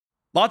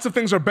Lots of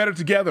things are better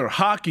together.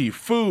 Hockey,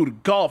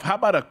 food, golf. How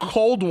about a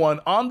cold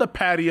one on the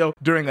patio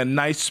during a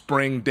nice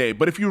spring day?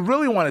 But if you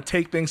really want to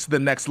take things to the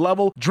next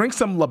level, drink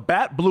some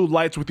Labatt Blue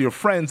Lights with your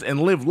friends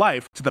and live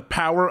life to the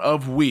power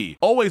of we.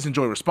 Always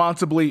enjoy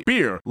responsibly.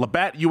 Beer,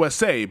 Labatt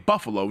USA,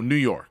 Buffalo, New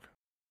York.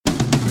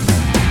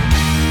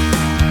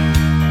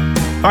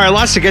 All right,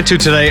 lots to get to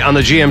today on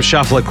the GM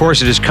Shuffle. Of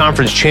course, it is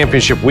Conference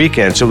Championship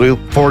weekend, so we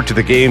look forward to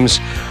the games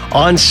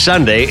on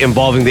Sunday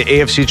involving the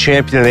AFC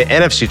champion and the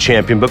NFC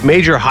champion. But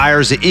major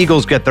hires, the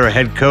Eagles get their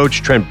head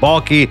coach. Trent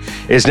Baalke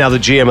is now the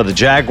GM of the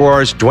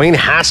Jaguars. Dwayne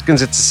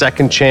Haskins, it's a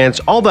second chance.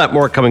 All that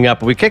more coming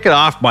up. But we kick it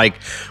off, Mike,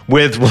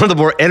 with one of the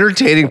more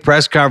entertaining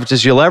press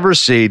conferences you'll ever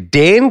see.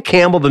 Dan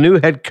Campbell, the new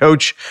head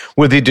coach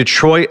with the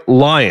Detroit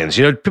Lions.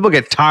 You know, people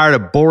get tired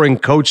of boring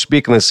coach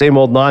speaking the same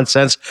old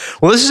nonsense.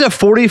 Well, this is a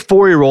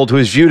 44-year-old who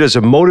is viewed as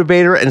a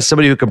motivator and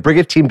somebody who can bring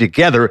a team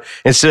together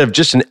instead of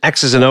just an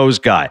X's and O's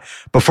guy.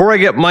 Before I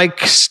get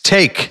Mike's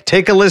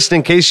take a listen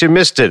in case you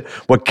missed it,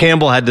 what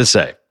Campbell had to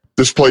say.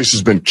 This place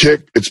has been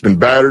kicked, it's been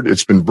battered,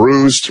 it's been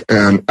bruised,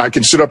 and I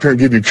can sit up here and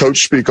give you coach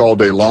speak all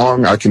day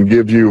long. I can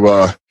give you,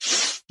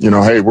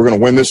 hey, we're going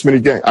to win this many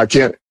games. I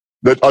can't.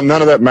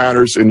 None of that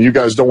matters, and you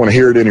guys don't want to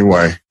hear it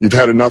anyway. You've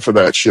had enough of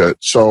that shit,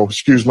 so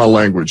excuse my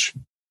language.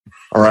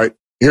 All right?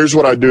 Here's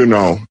what I do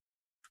know,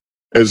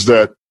 is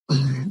that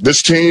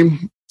this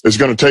team is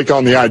going to take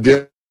on the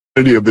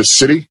identity of this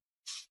city,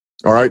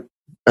 all right?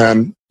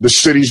 And the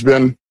city's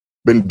been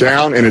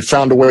down, and it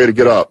found a way to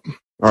get up,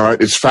 all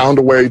right? It's found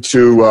a way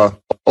to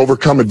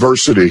overcome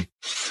adversity,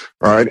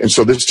 all right? And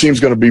so this team's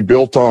going to be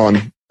built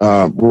on,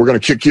 we're going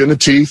to kick you in the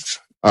teeth,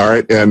 all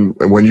right? And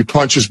when you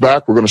punch us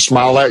back, we're going to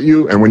smile at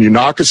you. And when you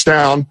knock us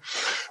down,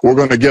 we're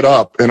going to get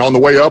up. And on the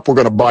way up, we're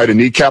going to bite a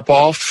kneecap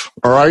off,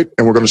 all right?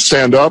 And we're going to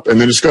stand up, and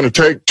then it's going to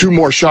take 2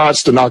 more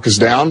shots to knock us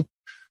down.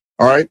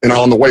 All right. And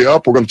on the way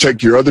up, we're going to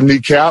take your other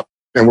kneecap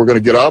and we're going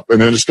to get up,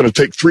 and then it's going to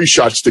take 3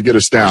 shots to get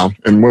us down.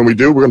 And when we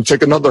do, we're going to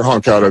take another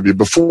hunk out of you.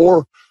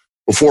 Before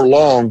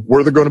long,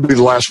 we're going to be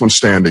the last one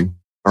standing.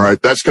 All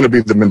right. That's going to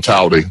be the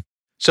mentality.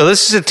 So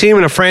this is a team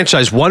and a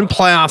franchise, 1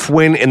 playoff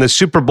win in the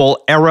Super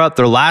Bowl era,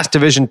 their last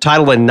division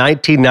title in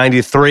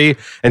 1993,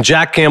 and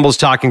Jack Campbell's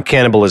talking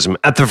cannibalism.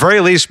 At the very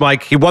least,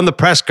 Mike, he won the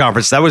press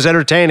conference. That was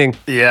entertaining.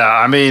 Yeah,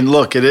 I mean,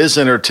 look, it is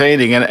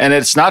entertaining, and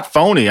it's not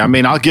phony. I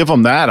mean, I'll give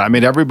him that. I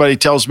mean, everybody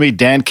tells me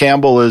Dan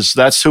Campbell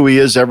that's who he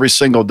is every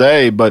single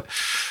day, but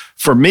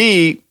for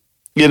me,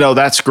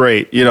 that's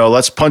great.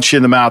 Let's punch you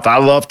in the mouth. I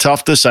love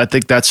toughness. I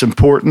think that's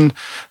important.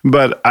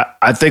 But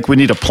I think we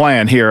need a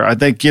plan here. I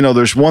think,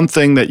 there's one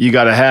thing that you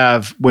got to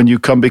have when you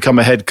become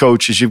a head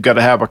coach is you've got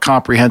to have a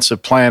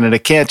comprehensive plan. And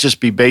it can't just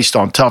be based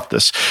on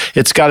toughness.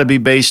 It's got to be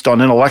based on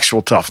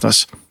intellectual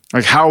toughness.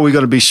 Like, how are we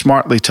going to be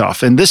smartly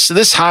tough? And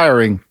this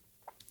hiring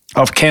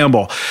of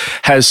Campbell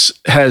has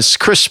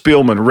Chris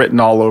Spielman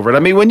written all over it. I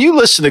mean, when you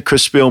listen to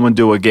Chris Spielman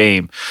do a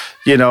game,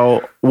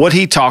 what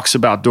he talks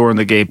about during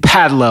the game,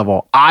 pad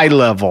level, eye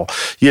level,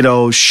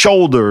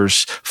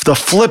 shoulders, the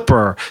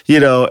flipper,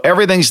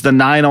 everything's the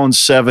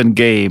 9-on-7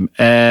 game.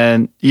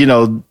 And,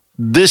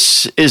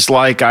 this is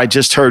like I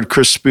just heard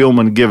Chris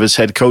Spielman give his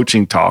head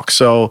coaching talk.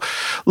 So,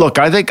 look,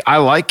 I think I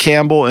like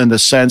Campbell in the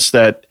sense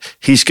that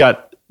he's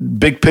got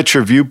big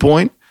picture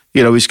viewpoint.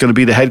 He's going to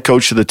be the head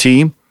coach of the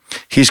team.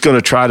 He's going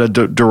to try to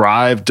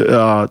derive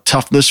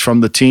toughness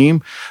from the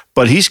team,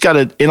 but he's got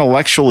to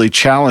intellectually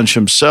challenge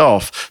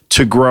himself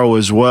to grow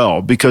as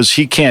well, because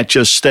he can't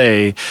just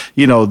stay,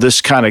 this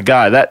kind of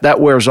guy. That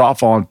wears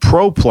off on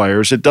pro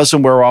players. It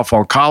doesn't wear off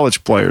on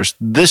college players.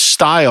 This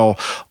style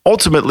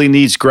ultimately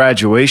needs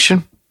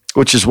graduation,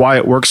 which is why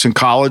it works in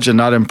college and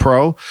not in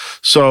pro.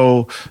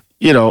 So,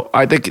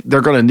 I think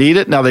they're going to need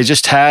it. Now, they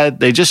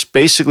just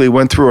basically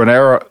went through an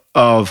era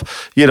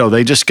of,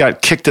 they just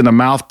got kicked in the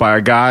mouth by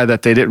a guy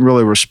that they didn't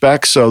really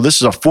respect. So this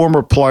is a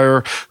former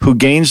player who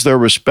gains their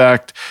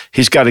respect.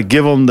 He's got to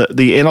give them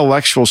the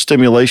intellectual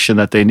stimulation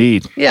that they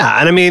need.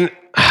 Yeah, and I mean,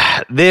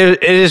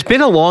 it has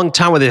been a long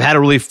time where they've had a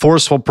really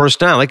forceful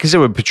personality. Like I said,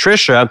 with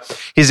Patricia,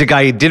 he's a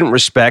guy he didn't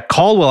respect.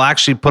 Caldwell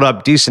actually put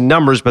up decent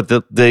numbers, but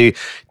the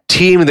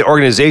team and the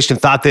organization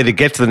thought they'd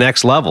get to the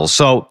next level.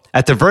 So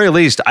at the very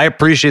least, I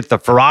appreciate the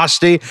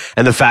ferocity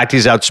and the fact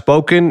he's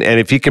outspoken. And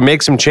if he can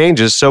make some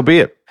changes, so be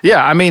it.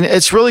 Yeah, I mean,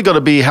 it's really going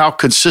to be how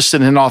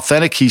consistent and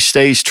authentic he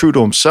stays true to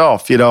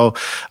himself.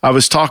 I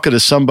was talking to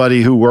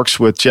somebody who works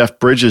with Jeff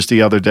Bridges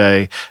the other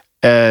day,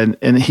 and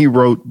he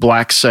wrote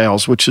Black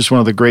Sails, which is one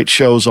of the great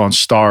shows on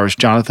Stars,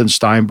 Jonathan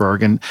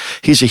Steinberg, and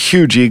he's a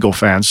huge Eagle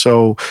fan.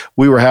 So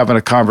we were having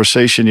a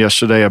conversation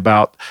yesterday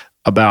about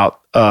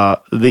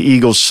the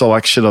Eagles'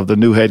 selection of the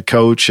new head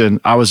coach. And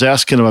I was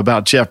asking him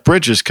about Jeff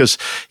Bridges because,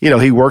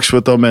 he works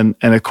with them. And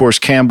of course,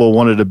 Campbell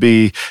wanted to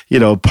be,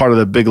 part of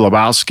the Big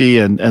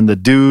Lebowski and the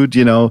dude,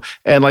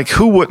 and like,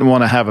 who wouldn't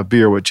want to have a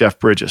beer with Jeff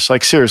Bridges?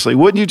 Like, seriously,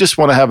 wouldn't you just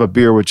want to have a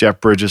beer with Jeff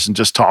Bridges and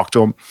just talk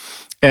to him?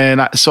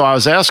 And so I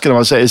was asking him,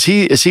 I said, is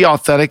he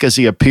authentic as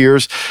he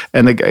appears?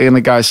 And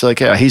the guy said, like,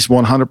 yeah, he's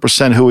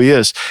 100% who he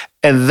is.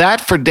 And that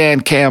for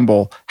Dan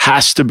Campbell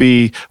has to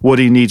be what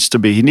he needs to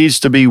be. He needs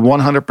to be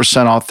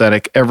 100%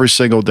 authentic every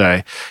single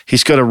day.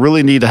 He's going to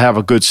really need to have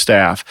a good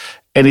staff.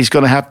 And he's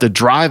going to have to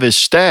drive his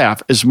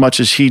staff as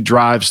much as he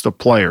drives the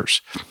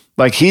players.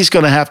 Like, he's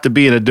going to have to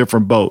be in a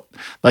different boat.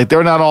 Like,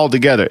 they're not all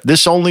together.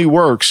 This only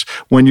works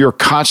when you're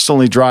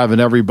constantly driving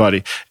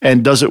everybody.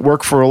 And does it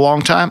work for a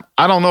long time?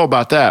 I don't know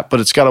about that,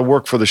 but it's got to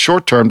work for the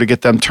short term to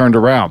get them turned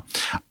around.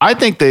 I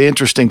think the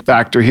interesting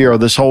factor here of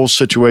this whole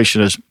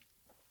situation is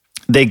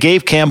they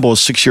gave Campbell a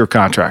 6-year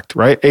contract,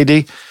 right,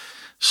 AD?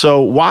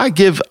 So why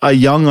give a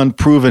young,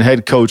 unproven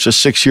head coach a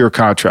 6-year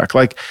contract?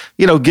 Like,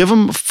 give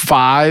him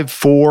 5,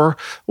 4,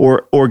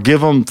 or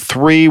give him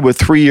 3 with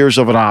 3 years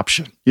of an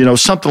option.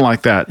 Something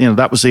like that.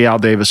 That was the Al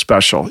Davis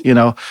special.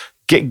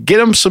 Get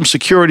him some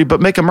security,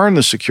 but make him earn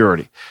the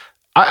security.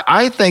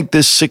 I think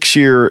this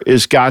 6-year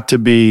is got to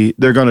be,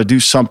 they're going to do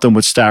something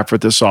with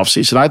Stafford this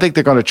offseason. I think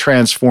they're going to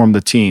transform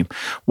the team.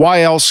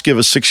 Why else give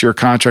a 6-year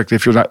contract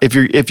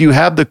if you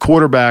have the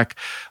quarterback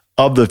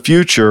of the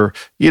future,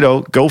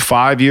 go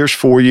 5 years,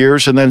 4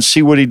 years, and then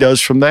see what he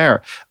does from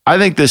there. I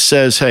think this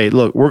says, hey,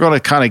 look, we're going to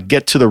kind of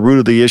get to the root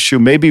of the issue.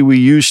 Maybe we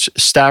use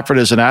Stafford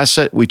as an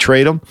asset. We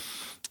trade him.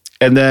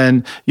 And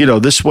then,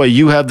 this way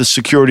you have the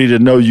security to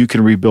know you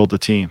can rebuild the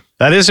team.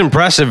 That is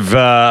impressive.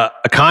 A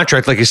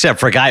contract, like you said,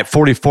 for a guy at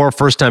 44,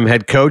 first-time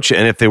head coach.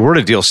 And if they were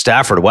to deal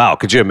Stafford, wow,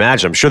 could you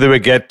imagine? I'm sure they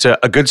would get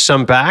a good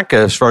sum back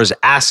as far as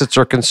assets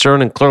are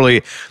concerned. And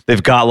clearly,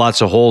 they've got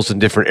lots of holes in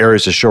different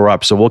areas to shore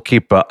up. So we'll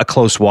keep a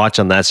close watch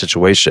on that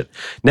situation.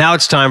 Now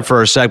it's time for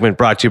our segment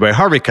brought to you by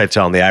Harvey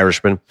Keitel and the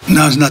Irishman.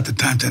 Now's not the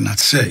time to not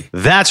say.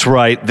 That's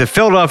right. The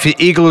Philadelphia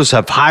Eagles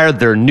have hired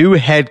their new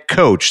head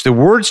coach. The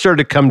word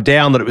started to come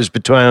down that it was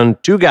between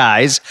two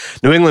guys,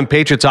 New England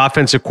Patriots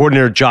offensive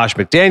coordinator Josh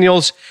McDaniels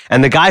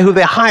and the guy who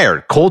they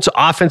hired, Colts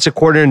offensive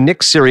coordinator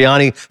Nick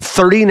Sirianni,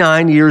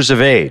 39 years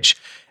of age.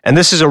 And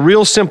this is a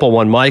real simple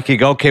one, Mike. You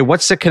go, okay,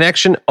 what's the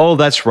connection? Oh,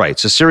 that's right.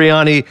 So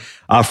Sirianni,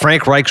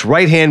 Frank Reich's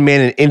right-hand man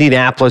in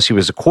Indianapolis. He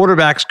was the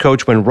quarterback's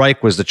coach when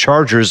Reich was the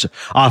Chargers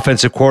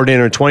offensive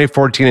coordinator in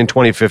 2014 and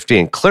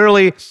 2015.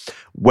 Clearly,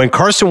 when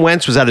Carson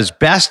Wentz was at his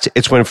best,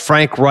 it's when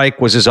Frank Reich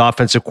was his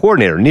offensive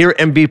coordinator, near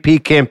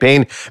MVP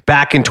campaign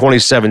back in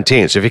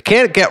 2017. So if you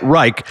can't get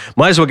Reich,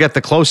 might as well get the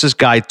closest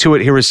guy to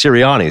it. Here is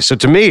Sirianni. So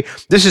to me,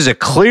 this is a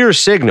clear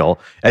signal,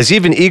 as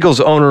even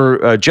Eagles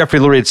owner Jeffrey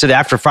Lurie had said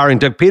after firing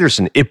Doug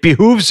Peterson, it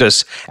behooves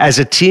us as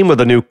a team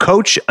with a new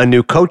coach, a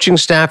new coaching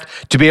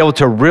staff, to be able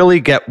to really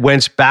get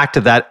Wentz back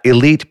to that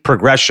elite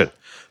progression.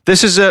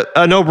 This is a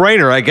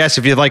no-brainer, I guess,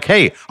 if you're like,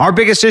 hey, our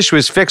biggest issue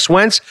is fix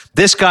Wentz.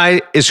 This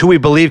guy is who we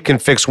believe can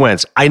fix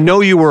Wentz. I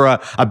know you were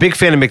a big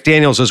fan of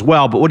McDaniels as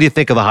well, but what do you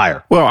think of the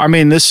hire? Well,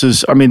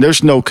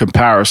 there's no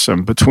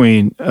comparison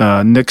between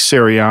Nick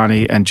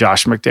Sirianni and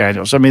Josh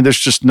McDaniels. There's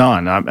just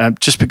none.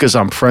 Just because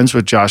I'm friends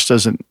with Josh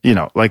doesn't,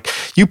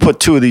 you put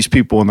two of these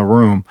people in the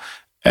room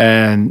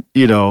and,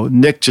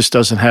 Nick just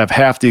doesn't have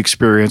half the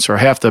experience or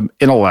half the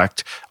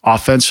intellect,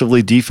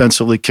 offensively,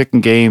 defensively, kicking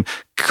game,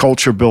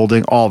 culture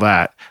building, all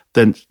that,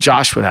 than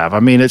Josh would have.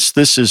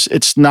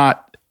 It's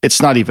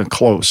not even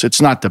close.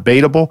 It's not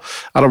debatable.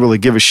 I don't really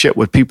give a shit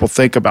what people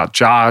think about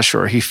Josh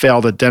or he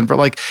failed at Denver.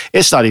 Like,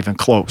 it's not even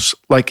close.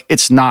 Like,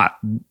 it's not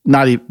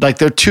even, like,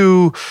 they're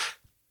two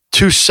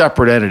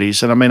separate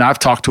entities. And I've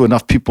talked to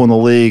enough people in the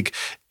league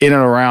in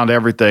and around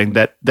everything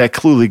that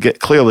clearly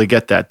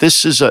get that.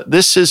 This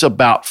is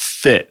about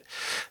fit.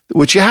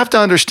 What you have to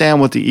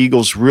understand what the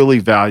Eagles really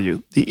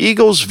value. The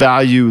Eagles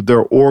value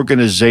their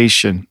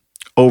organization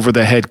over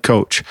the head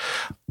coach.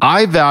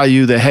 I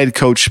value the head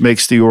coach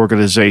makes the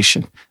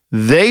organization.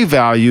 They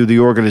value the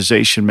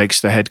organization makes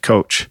the head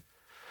coach.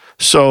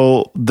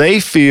 So they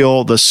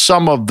feel the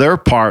sum of their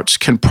parts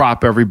can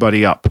prop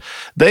everybody up.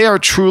 They are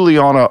truly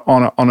on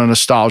a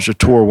nostalgia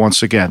tour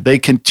once again. They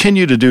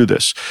continue to do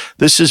this.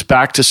 This is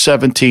back to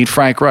 17,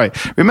 Frank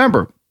Reich.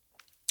 Remember,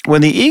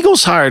 when the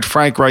Eagles hired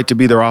Frank Reich to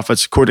be their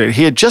offensive coordinator,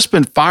 he had just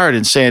been fired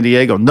in San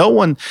Diego.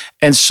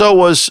 And so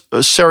was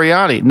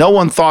Sirianni. No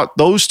one thought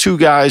those two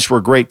guys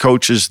were great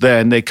coaches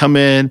then. They come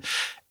in,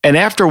 and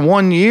after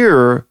 1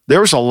 year,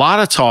 there was a lot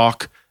of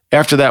talk.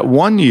 After that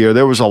 1 year,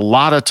 there was a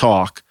lot of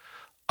talk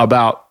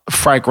about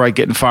Frank Reich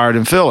getting fired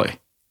in Philly,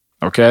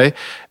 okay?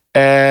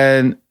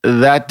 And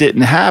that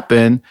didn't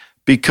happen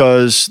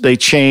because they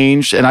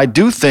changed. And I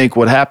do think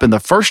what happened the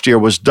first year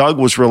was Doug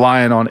was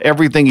relying on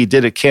everything he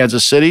did at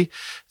Kansas City.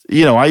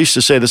 I used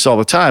to say this all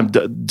the time.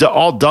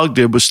 All Doug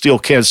did was steal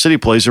Kansas City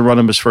plays and run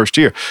them his first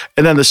year.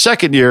 And then the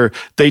second year,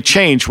 they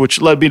changed, which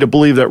led me to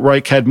believe that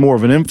Reich had more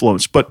of an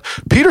influence. But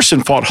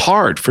Peterson fought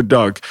hard for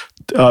Doug.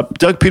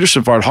 Doug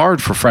Peterson fought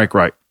hard for Frank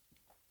Reich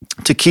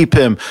to keep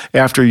him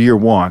after year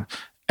one.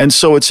 And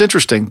so it's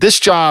interesting. This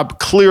job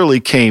clearly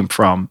came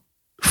from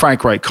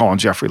Frank Reich calling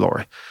Jeffrey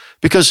Lurie,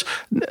 because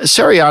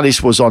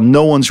Sirianni's was on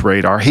no one's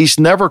radar. He's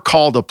never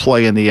called a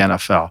play in the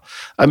NFL.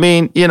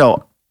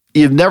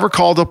 You've never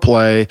called a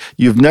play.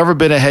 You've never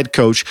been a head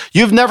coach.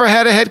 You've never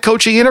had a head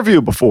coaching interview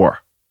before.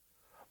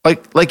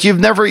 Like you've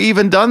never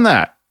even done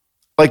that.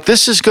 Like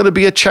this is going to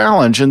be a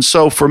challenge. And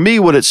so for me,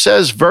 what it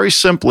says very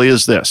simply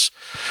is this,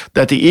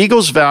 that the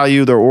Eagles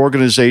value their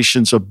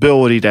organization's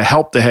ability to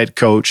help the head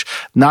coach,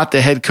 not the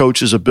head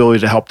coach's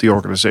ability to help the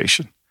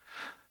organization.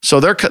 So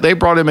they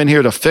brought him in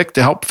here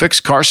to help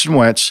fix Carson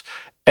Wentz,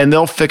 and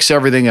they'll fix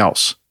everything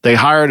else. They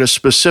hired he's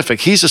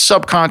a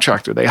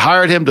subcontractor. They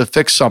hired him to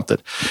fix something.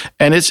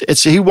 And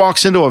he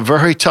walks into a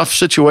very tough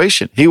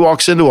situation. He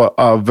walks into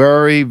a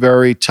very,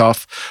 very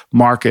tough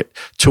market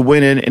to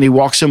win in, and he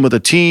walks in with a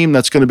team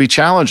that's going to be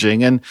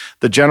challenging. And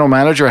the general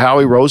manager,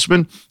 Howie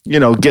Roseman,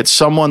 gets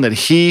someone that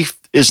he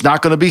is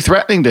not going to be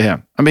threatening to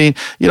him. I mean,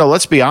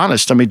 let's be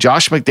honest. I mean,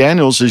 Josh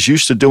McDaniels is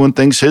used to doing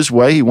things his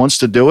way. He wants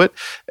to do it.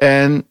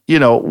 And,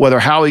 whether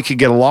Howie could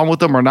get along with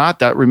them or not,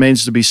 that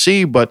remains to be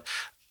seen. But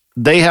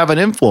they have an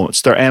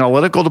influence. Their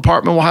analytical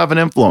department will have an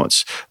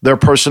influence. Their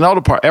personnel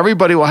department,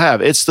 everybody will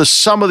have. It's the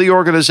sum of the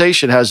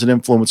organization has an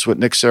influence with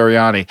Nick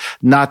Sirianni,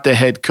 not the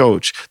head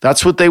coach.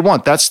 That's what they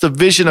want. That's the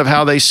vision of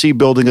how they see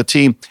building a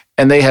team.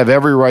 And they have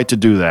every right to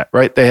do that,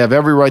 right? They have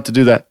every right to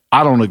do that.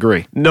 I don't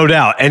agree. No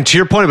doubt. And to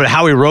your point about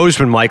Howie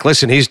Roseman, Mike,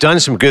 listen, he's done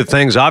some good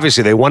things.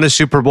 Obviously, they won a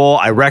Super Bowl.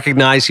 I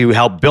recognize he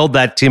helped build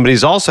that team, but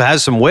he's also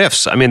has some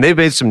whiffs. I mean, they've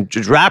made some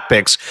draft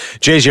picks.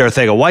 J.J.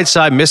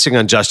 Arcega-Whiteside missing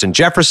on Justin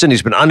Jefferson.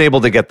 He's been unable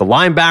to get the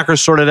linebackers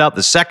sorted out,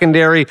 the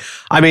secondary.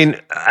 I mean,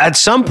 at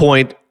some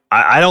point,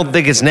 I don't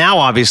think it's now,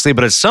 obviously,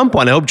 but at some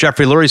point, I hope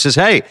Jeffrey Lurie says,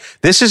 hey,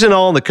 this isn't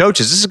all on the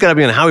coaches. This is going to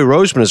be on Howie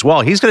Roseman as well.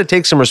 He's going to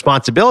take some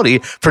responsibility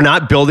for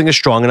not building a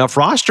strong enough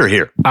roster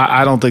here.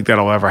 I don't think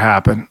that'll ever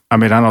happen. I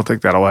don't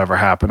think that'll ever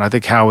happen. I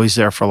think Howie's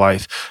there for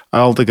life. I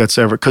don't think that's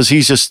ever, because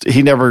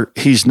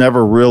he's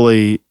never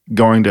really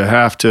going to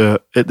have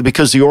to,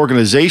 because the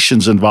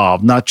organization's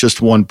involved, not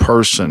just one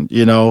person,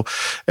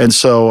 And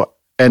so,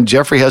 and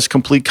Jeffrey has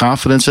complete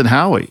confidence in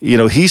Howie.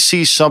 He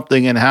sees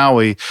something in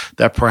Howie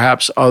that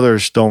perhaps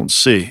others don't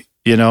see,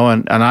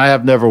 and I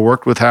have never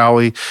worked with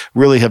Howie,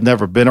 really have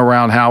never been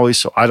around Howie,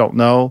 so I don't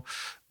know.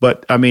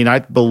 But I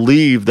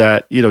believe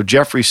that,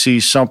 Jeffrey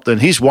sees something.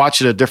 He's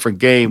watching a different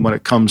game when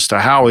it comes to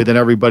Howie than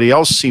everybody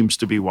else seems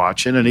to be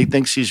watching. And he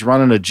thinks he's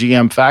running a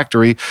GM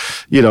factory,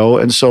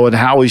 and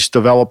Howie's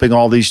developing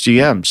all these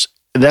GMs.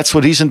 And that's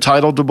what he's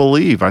entitled to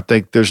believe. I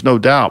think there's no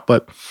doubt.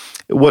 But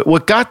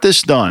what got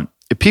this done,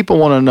 if people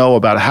want to know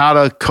about how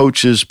do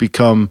coaches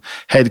become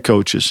head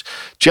coaches,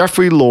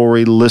 Jeffrey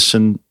Lurie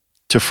listened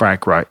to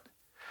Frank Reich.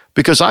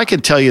 Because I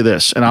can tell you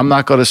this, and I'm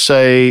not going to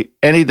say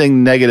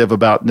anything negative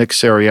about Nick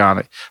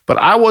Sirianni, but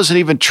I wasn't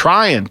even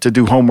trying to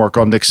do homework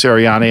on Nick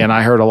Sirianni, and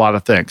I heard a lot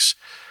of things.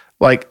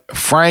 Like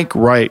Frank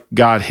Reich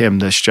got him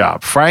this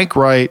job. Frank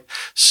Reich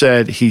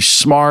said he's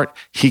smart.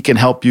 He can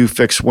help you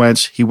fix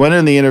Wentz. He went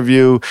in the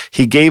interview.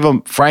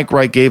 Frank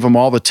Reich gave him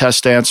all the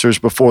test answers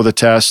before the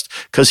test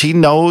because he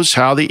knows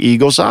how the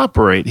Eagles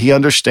operate. He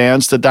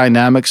understands the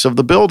dynamics of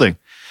the building.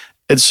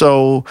 And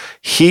so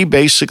he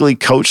basically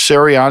coached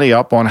Sirianni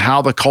up on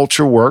how the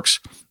culture works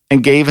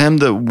and gave him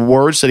the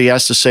words that he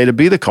has to say to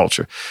be the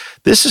culture.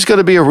 This is going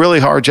to be a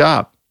really hard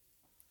job.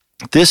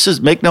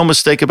 Make no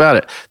mistake about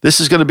it. This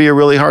is going to be a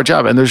really hard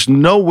job. And there's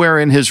nowhere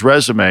in his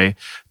resume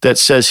that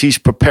says he's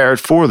prepared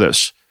for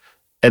this.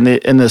 And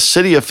the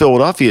city of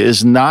Philadelphia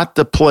is not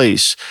the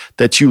place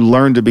that you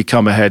learn to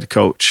become a head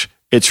coach.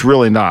 It's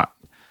really not.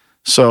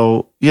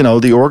 So,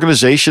 the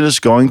organization is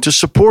going to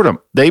support him.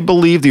 They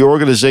believe the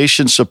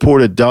organization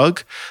supported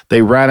Doug.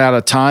 They ran out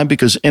of time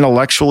because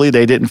intellectually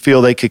they didn't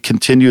feel they could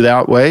continue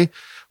that way.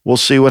 We'll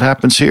see what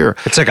happens here.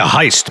 It's like a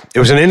heist. It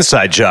was an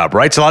inside job,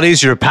 right? It's a lot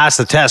easier to pass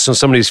the test when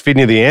somebody's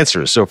feeding you the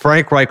answers. So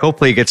Frank Reich,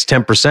 hopefully he gets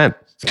 10%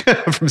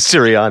 from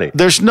Sirianni.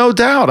 There's no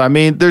doubt.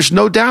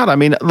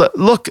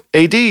 Look,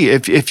 AD,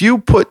 if you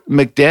put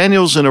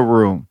McDaniels in a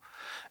room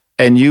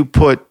and you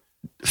put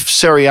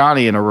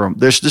Sirianni in a room,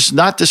 this is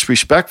not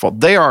disrespectful.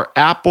 They are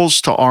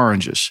apples to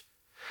oranges.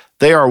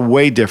 They are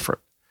way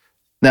different.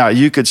 Now,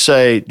 you could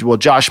say, well,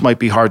 Josh might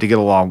be hard to get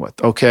along with,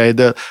 okay?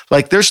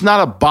 There's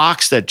not a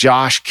box that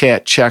Josh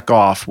can't check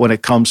off when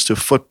it comes to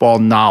football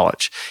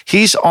knowledge.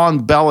 He's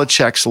on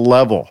Belichick's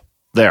level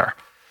there.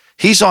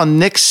 He's on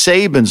Nick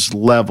Saban's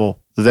level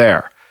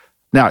there.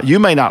 Now, you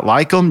may not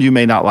like him. You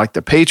may not like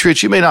the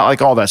Patriots. You may not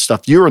like all that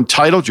stuff. You're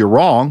entitled. You're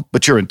wrong,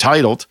 but you're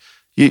entitled.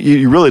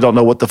 You really don't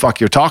know what the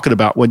fuck you're talking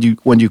about when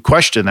you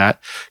question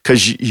that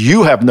because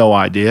you have no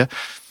idea.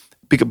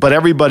 But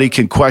everybody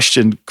can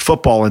question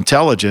football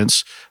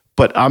intelligence.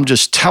 But I'm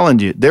just telling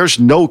you, there's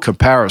no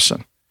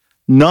comparison,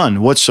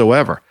 none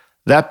whatsoever.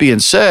 That being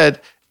said,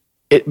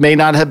 it may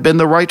not have been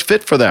the right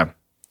fit for them.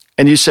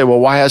 And you say, well,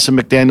 why hasn't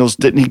McDaniels,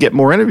 didn't he get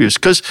more interviews?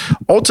 Because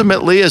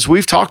ultimately, as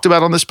we've talked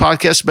about on this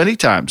podcast many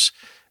times,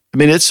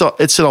 it's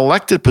an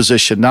elected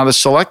position, not a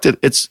selected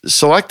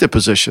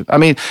position.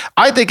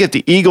 I think if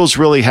the Eagles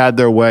really had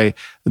their way,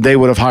 they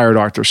would have hired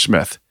Arthur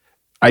Smith.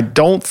 I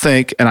don't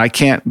think, and I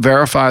can't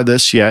verify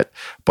this yet,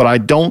 but I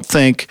don't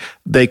think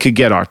they could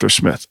get Arthur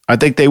Smith. I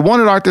think they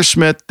wanted Arthur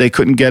Smith. They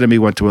couldn't get him. He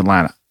went to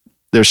Atlanta.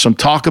 There's some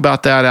talk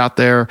about that out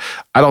there.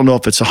 I don't know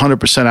if it's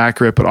 100%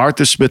 accurate, but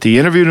Arthur Smith, he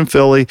interviewed in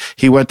Philly.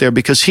 He went there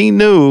because he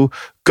knew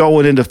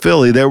going into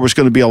Philly, there was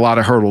going to be a lot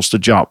of hurdles to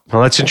jump.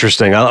 Well, that's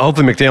interesting.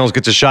 Hopefully McDaniels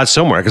gets a shot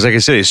somewhere because, like I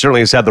said, he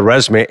certainly has had the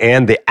resume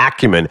and the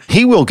acumen.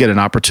 He will get an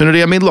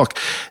opportunity. I mean, look,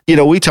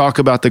 we talk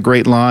about the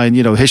great line,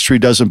 history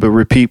doesn't but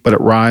repeat, but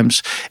it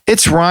rhymes.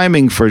 It's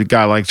rhyming for a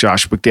guy like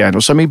Josh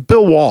McDaniels. I mean,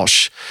 Bill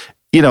Walsh,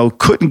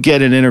 couldn't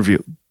get an interview.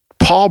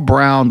 Paul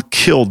Brown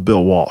killed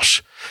Bill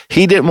Walsh.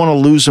 He didn't want to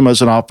lose him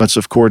as an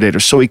offensive coordinator,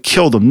 so he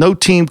killed him. No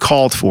team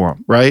called for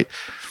him, right?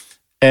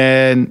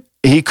 And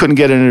he couldn't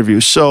get an interview.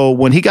 So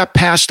when he got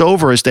passed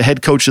over as the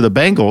head coach of the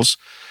Bengals,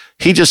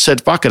 he just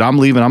said, fuck it, I'm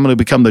leaving. I'm going to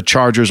become the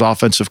Chargers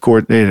offensive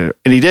coordinator.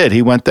 And he did.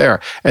 He went there.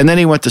 And then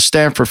he went to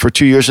Stanford for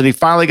 2 years, and he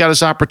finally got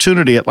his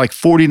opportunity at like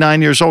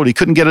 49 years old. He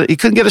couldn't get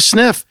a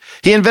sniff.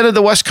 He invented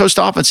the West Coast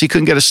offense. He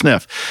couldn't get a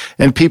sniff.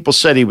 And people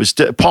said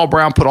Paul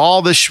Brown put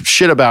all this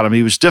shit about him.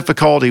 He was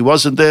difficult. He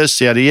wasn't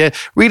this. Yada.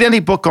 Read any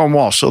book on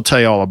Walsh. He'll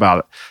tell you all about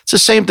it. It's the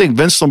same thing.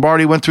 Vince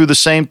Lombardi went through the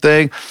same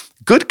thing.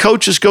 Good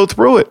coaches go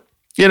through it.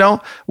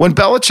 When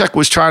Belichick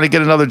was trying to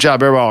get another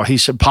job,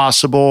 he's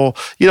impossible.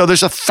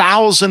 There's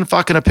 1,000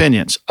 fucking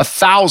opinions.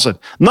 1,000.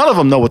 None of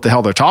them know what the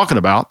hell they're talking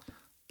about.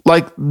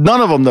 Like, none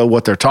of them know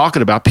what they're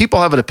talking about. People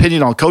have an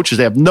opinion on coaches.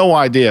 They have no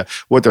idea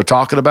what they're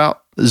talking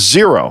about.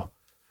 Zero.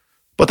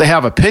 But they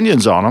have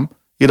opinions on them.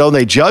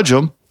 They judge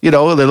them. They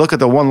look at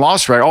the one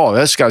loss rate. Oh,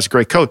 this guy's a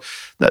great coach.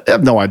 They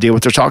have no idea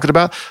what they're talking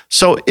about.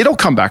 So it'll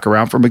come back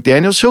around for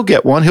McDaniels. He'll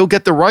get one. He'll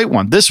get the right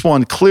one. This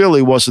one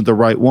clearly wasn't the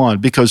right one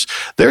because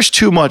there's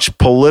too much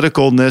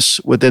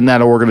politicalness within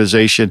that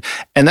organization.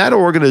 And that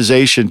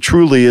organization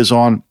truly is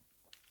on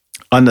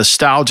a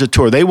nostalgia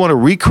tour. They want to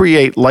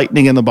recreate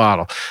lightning in the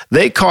bottle.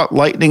 They caught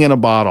lightning in a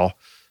bottle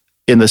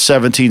in the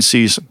 2017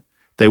 season.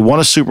 They won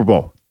a Super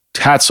Bowl.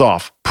 Hats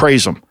off.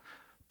 Praise them.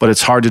 But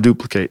it's hard to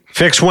duplicate.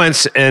 Fix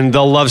Wentz, and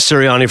they'll love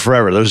Sirianni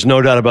forever. There's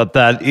no doubt about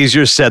that.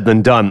 Easier said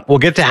than done. We'll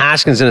get to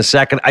Haskins in a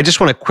second. I just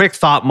want a quick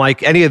thought,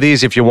 Mike. Any of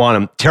these, if you want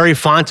them. Terry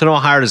Fontenot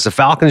hired as the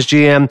Falcons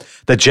GM.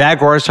 The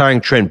Jaguars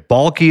hiring Trent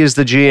Baalke as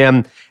the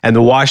GM. And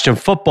the Washington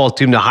football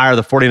team to hire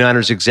the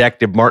 49ers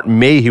executive Martin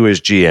Mayhew as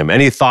GM.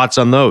 Any thoughts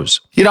on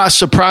those? I was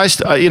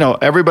surprised.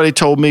 Everybody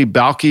told me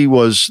Baalke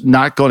was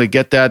not going to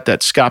get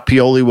that Scott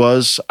Pioli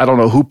was. I don't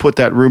know who put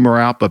that rumor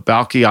out, but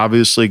Baalke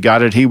obviously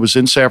got it. He was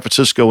in San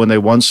Francisco when they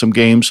won some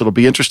games. It'll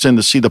be interesting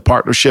to see the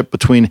partnership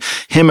between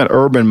him and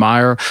Urban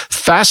Meyer.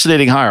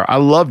 Fascinating hire. I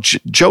love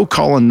Joe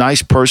Cullen,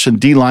 nice person,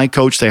 D-line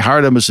coach. They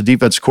hired him as a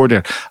defense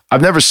coordinator.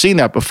 I've never seen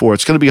that before.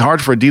 It's going to be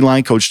hard for a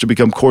D-line coach to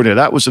become coordinator.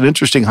 That was an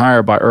interesting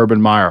hire by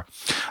Urban Meyer.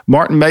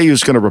 Martin Mayhew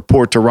is going to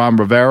report to Ron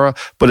Rivera,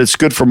 but it's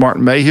good for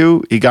Martin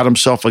Mayhew. He got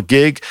himself a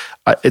gig.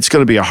 It's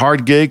going to be a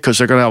hard gig because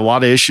they're going to have a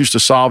lot of issues to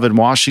solve in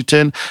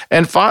Washington.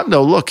 And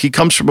Fontenot, look, he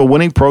comes from a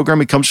winning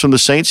program. He comes from the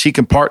Saints. He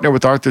can partner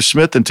with Arthur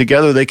Smith, and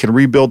together they can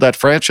rebuild that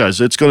franchise.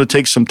 It's going to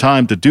take some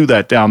time to do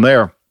that down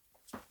there.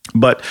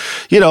 But,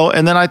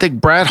 and then I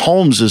think Brad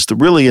Holmes is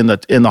really in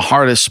the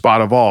hardest spot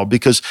of all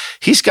because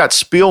he's got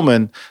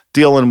Spielman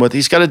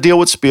he's got to deal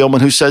with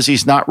Spielman, who says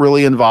he's not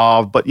really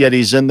involved, but yet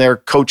he's in there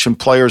coaching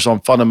players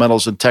on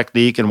fundamentals and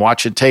technique and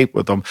watching tape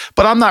with them.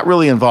 But I'm not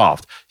really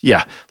involved.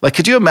 Yeah. Like,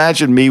 could you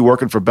imagine me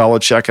working for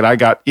Belichick and I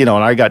got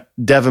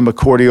Devin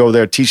McCourty over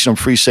there teaching him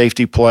free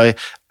safety play,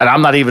 and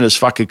I'm not even his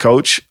fucking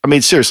coach? I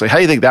mean, seriously, how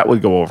do you think that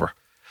would go over?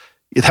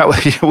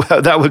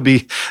 That would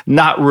be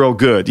not real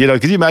good.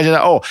 Could you imagine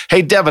that? Oh,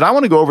 hey, Devin, I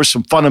want to go over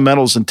some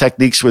fundamentals and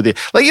techniques with you.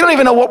 Like, you don't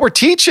even know what we're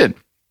teaching.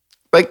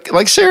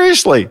 Like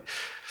seriously.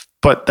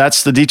 But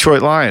that's the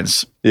Detroit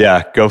Lions.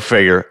 Yeah, go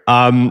figure.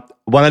 Want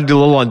to do a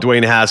little on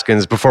Dwayne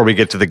Haskins before we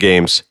get to the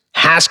games.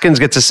 Haskins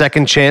gets a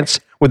second chance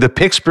with the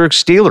Pittsburgh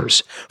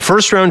Steelers.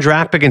 First-round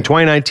draft pick in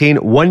 2019,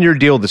 one-year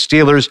deal with the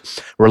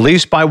Steelers,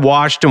 released by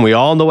Washington. We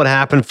all know what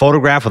happened.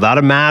 Photographed without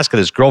a mask at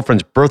his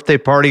girlfriend's birthday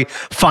party.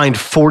 Fined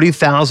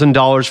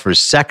 $40,000 for his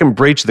second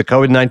breach of the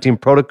COVID-19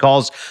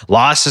 protocols.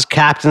 Lost his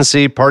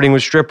captaincy, partying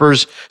with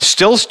strippers.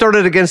 Still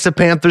started against the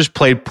Panthers,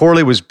 played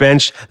poorly, was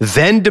benched,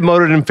 then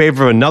demoted in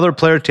favor of another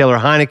player, Taylor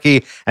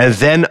Heineke, and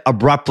then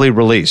abruptly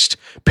released.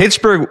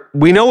 Pittsburgh,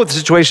 we know what the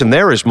situation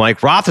there is, Mike.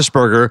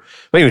 Roethlisberger,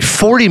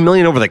 $40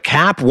 million over the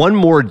cap, one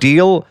more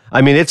deal.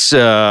 I mean, it's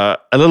a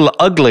little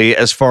ugly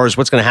as far as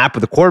what's going to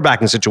happen with the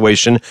quarterbacking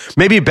situation.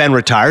 Maybe Ben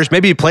retires.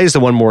 Maybe he plays the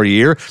one more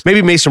year.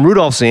 Maybe Mason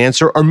Rudolph's the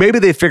answer. Or maybe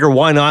they figure,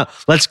 why not?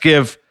 Let's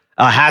give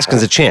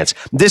Haskins a chance.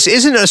 This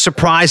isn't a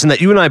surprise in that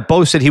you and I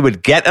both said he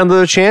would get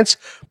another chance.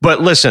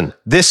 But listen,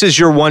 this is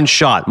your one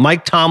shot.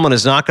 Mike Tomlin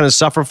is not going to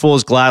suffer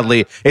fools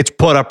gladly. It's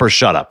put up or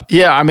shut up.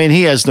 Yeah, I mean,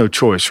 he has no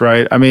choice,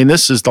 right? I mean,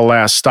 this is the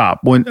last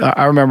stop.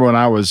 I remember when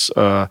I was...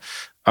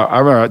 I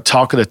remember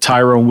talking to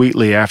Tyrone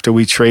Wheatley after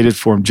we traded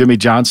for him. Jimmy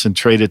Johnson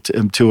traded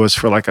him to us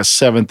for like a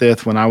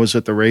 7th when I was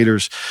at the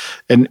Raiders.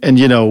 And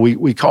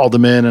we called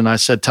him in and I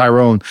said,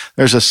 Tyrone,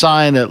 there's a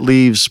sign that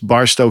leaves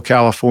Barstow,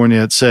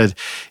 California. It said,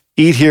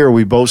 "Eat here,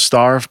 we both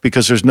starve,"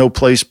 because there's no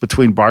place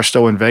between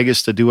Barstow and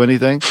Vegas to do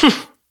anything.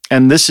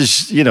 And this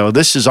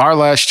is our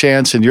last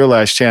chance and your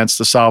last chance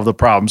to solve the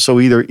problem. So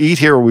either eat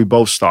here or we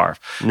both starve.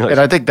 Nice. And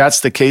I think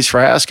that's the case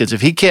for Haskins.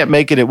 If he can't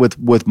make it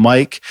with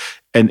Mike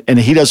and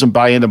he doesn't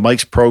buy into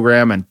Mike's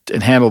program and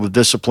handle the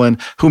discipline,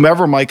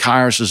 whomever Mike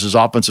hires as his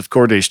offensive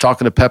coordinator, he's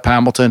talking to Pep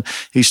Hamilton,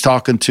 he's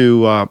talking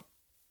to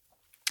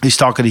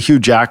Hugh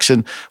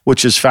Jackson,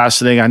 which is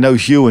fascinating. I know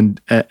Hugh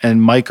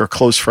and Mike are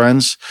close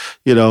friends.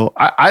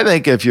 I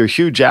think if you're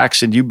Hugh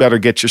Jackson, you better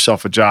get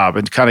yourself a job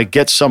and kind of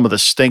get some of the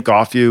stink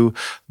off you,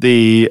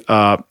 the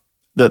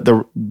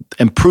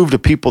improve the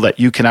people that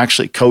you can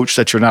actually coach,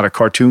 that you're not a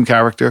cartoon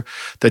character,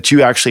 that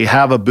you actually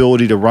have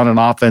ability to run an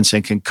offense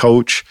and can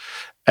coach,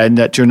 and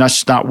that you're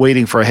not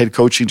waiting for a head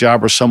coaching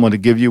job or someone to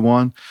give you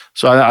one.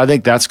 So I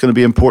think that's going to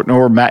be important.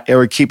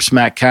 Or keeps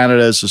Matt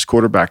Canada as his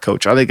quarterback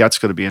coach. I think that's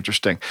going to be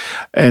interesting.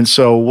 And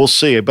so we'll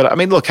see. But I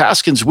mean, look,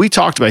 Haskins, we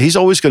talked about, he's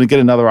always going to get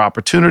another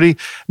opportunity.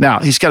 Now,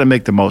 he's got to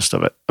make the most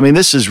of it. I mean,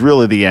 this is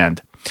really the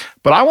end.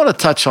 But I want to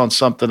touch on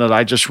something that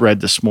I just read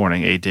this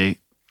morning, AD.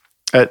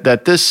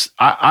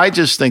 I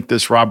just think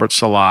this Robert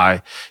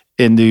Saleh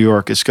in New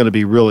York is going to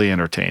be really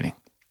entertaining.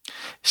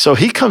 So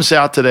he comes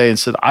out today and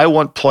said, I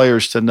want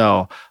players to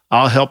know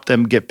I'll help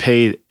them get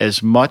paid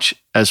as much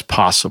as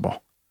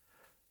possible.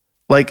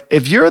 Like,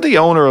 if you're the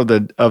owner of the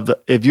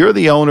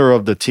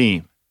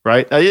team,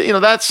 right?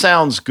 That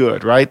sounds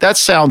good, right? That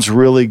sounds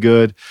really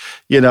good.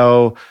 He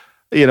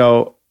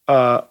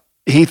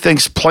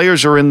thinks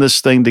players are in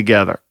this thing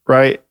together,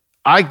 right?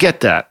 I get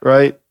that,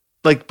 right?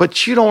 Like,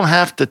 but you don't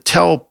have to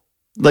tell,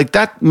 like,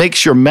 that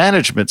makes your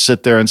management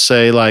sit there and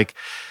say, like,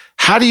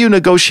 how do you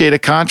negotiate a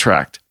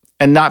contract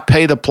and not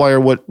pay the player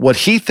what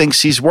he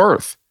thinks he's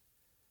worth,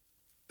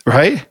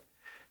 right?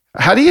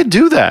 How do you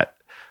do that?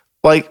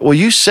 Like, well,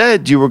 you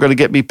said you were going to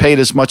get me paid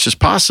as much as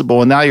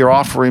possible, and now you're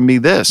offering me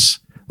this.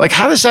 Like,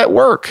 how does that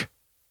work?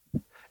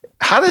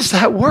 How does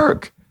that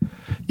work?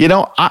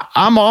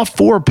 I'm all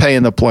for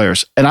paying the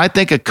players, and I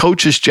think a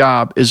coach's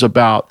job is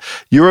about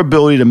your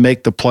ability to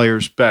make the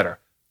players better.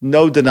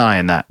 No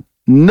denying that.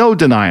 No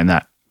denying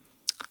that.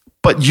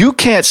 But you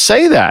can't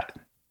say that,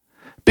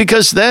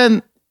 because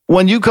then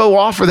when you go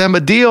offer them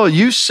a deal,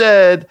 you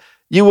said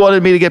you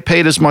wanted me to get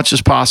paid as much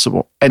as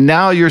possible. And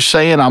now you're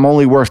saying I'm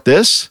only worth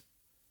this?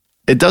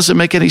 It doesn't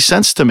make any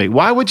sense to me.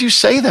 Why would you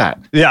say that?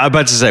 Yeah, I'm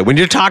about to say, when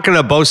you're talking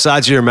to both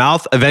sides of your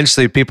mouth,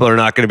 eventually people are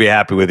not going to be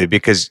happy with you,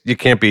 because you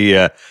can't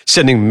be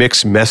sending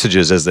mixed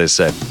messages, as they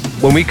said.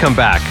 When we come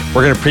back,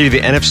 we're going to preview the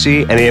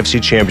NFC and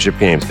AFC championship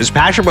games. Is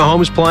Patrick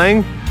Mahomes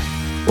playing?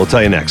 We'll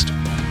tell you next.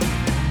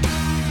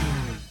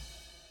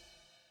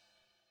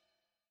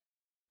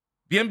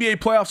 The NBA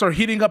playoffs are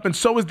heating up, and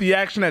so is the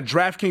action at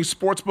DraftKings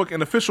Sportsbook,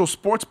 an official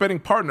sports betting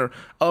partner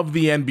of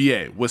the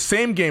NBA. With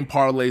same-game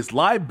parlays,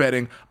 live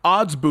betting,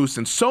 odds boosts,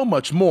 and so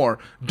much more,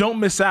 don't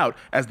miss out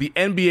as the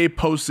NBA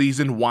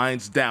postseason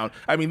winds down.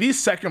 I mean,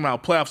 these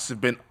second-round playoffs have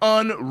been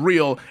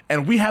unreal,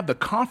 and we have the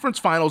conference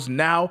finals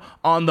now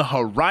on the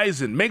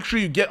horizon. Make sure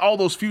you get all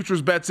those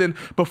futures bets in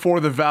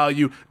before the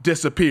value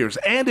disappears.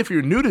 And if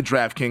you're new to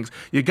DraftKings,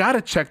 you got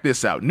to check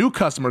this out. New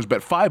customers bet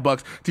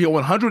 $5 to get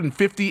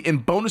 $150 in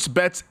bonus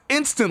bets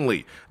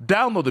instantly.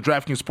 Download the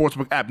DraftKings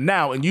Sportsbook app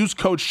now and use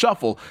code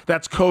SHUFFLE.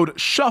 That's code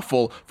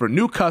SHUFFLE for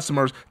new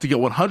customers to get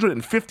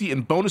 $150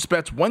 in bonus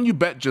bets when you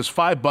bet just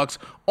 $5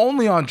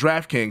 only on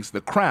DraftKings.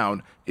 The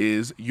crown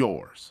is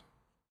yours.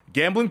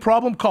 Gambling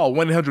problem? Call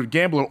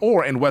 1-800-GAMBLER,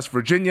 or in West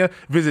Virginia,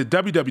 visit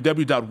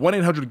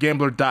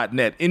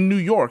www.1800gambler.net. In New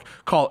York,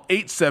 call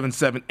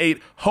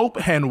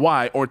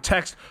 877-8-HOPE-NY or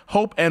text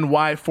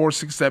HOPE-NY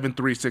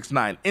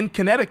 467-369. In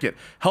Connecticut,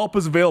 help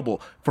is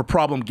available. For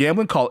problem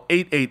gambling, call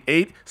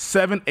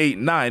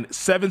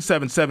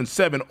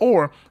 888-789-7777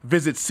 or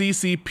visit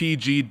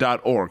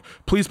ccpg.org.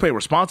 Please play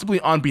responsibly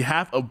on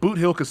behalf of Boot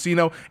Hill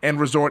Casino and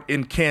Resort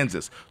in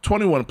Kansas.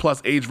 21 plus,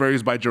 age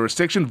varies by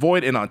jurisdiction,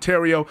 void in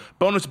Ontario.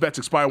 Bonus bets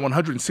expire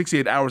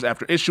 168 hours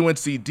after issuance.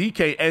 See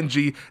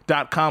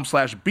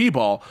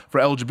dkng.com/bball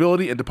for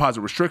eligibility and deposit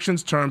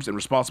restrictions, terms, and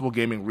responsible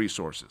gaming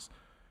resources.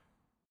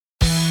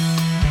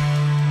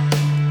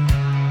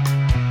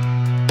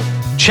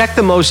 Check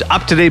the most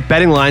up-to-date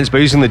betting lines by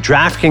using the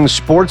DraftKings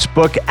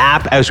Sportsbook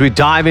app as we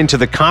dive into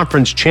the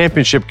conference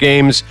championship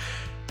games.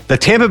 The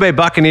Tampa Bay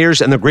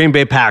Buccaneers and the Green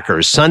Bay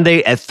Packers,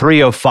 Sunday at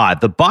 3:05.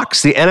 The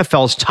Bucs, the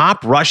NFL's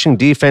top rushing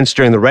defense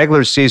during the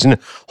regular season,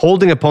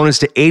 holding opponents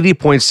to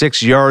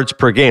 80.6 yards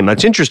per game.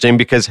 That's interesting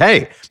because,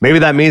 hey, maybe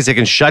that means they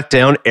can shut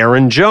down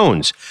Aaron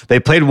Jones. They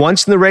played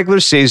once in the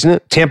regular season.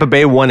 Tampa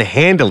Bay won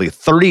handily,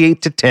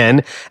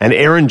 38-10, and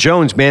Aaron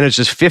Jones managed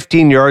just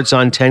 15 yards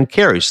on 10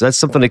 carries. So that's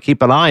something to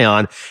keep an eye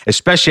on,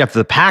 especially after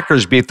the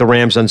Packers beat the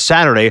Rams on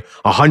Saturday,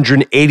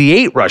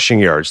 188 rushing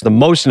yards, the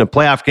most in a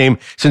playoff game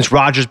since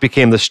Rodgers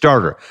became the starter.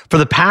 For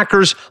the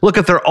Packers, look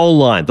at their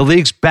O-line, the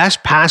league's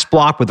best pass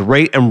block with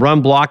rate and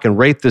run block and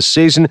rate this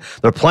season.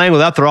 They're playing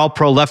without their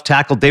all-pro left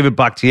tackle, David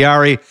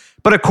Bakhtiari.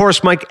 But of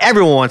course, Mike,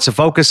 everyone wants to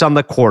focus on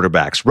the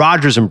quarterbacks.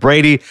 Rodgers and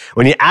Brady,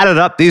 when you add it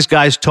up, these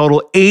guys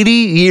total 80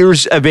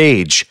 years of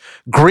age.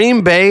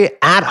 Green Bay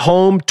at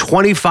home,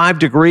 25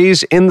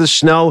 degrees in the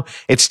snow.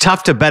 It's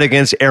tough to bet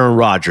against Aaron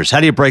Rodgers. How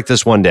do you break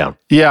this one down?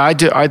 Yeah, I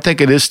do. I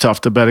think it is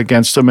tough to bet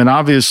against him. And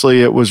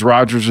obviously, it was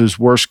Rodgers'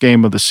 worst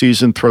game of the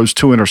season. Throws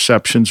 2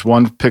 interceptions,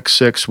 1 pick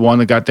six, one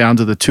that got down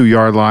to the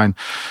 2-yard line.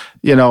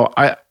 You know,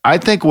 I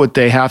think what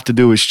they have to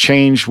do is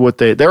change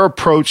their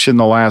approach in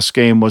the last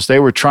game was they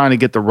were trying to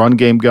get the run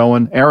game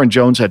going. Aaron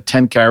Jones had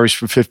 10 carries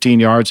for 15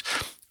 yards.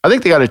 I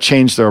think they got to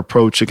change their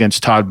approach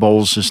against Todd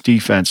Bowles'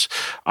 defense.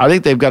 I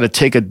think they've got to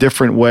take a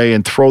different way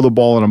and throw the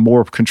ball in a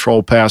more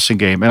controlled passing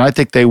game, and I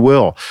think they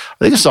will. I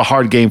think it's a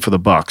hard game for the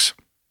Bucs.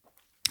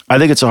 I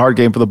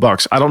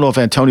don't know if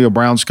Antonio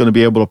Brown's going to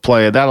be able to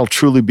play. That'll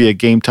truly be a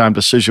game-time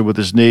decision with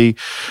his knee.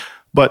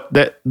 But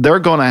they're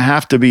going to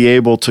have to be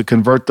able to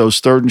convert those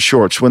 3rd and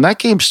shorts. When that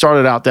game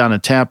started out down in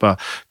Tampa,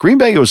 Green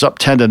Bay was up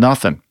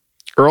 10-0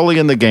 early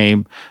in the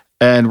game,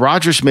 and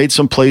Rodgers made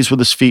some plays with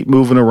his feet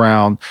moving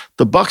around.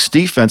 The Bucs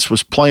defense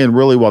was playing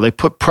really well. They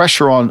put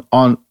pressure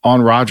on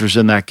Rodgers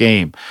in that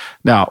game.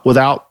 Now,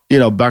 without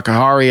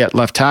Bakahari at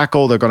left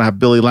tackle, they're going to have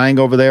Billy Lang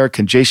over there.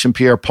 Can Jason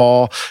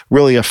Pierre-Paul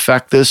really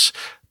affect this?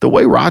 The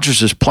way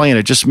Rodgers is playing,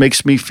 it just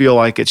makes me feel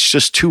like it's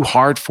just too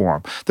hard for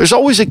him. There's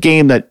always a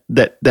game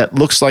that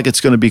looks like it's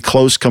going to be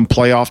close come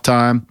playoff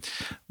time,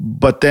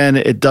 but then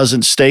it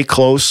doesn't stay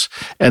close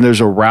and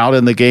there's a rout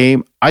in the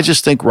game. I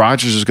just think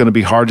Rodgers is going to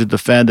be hard to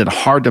defend and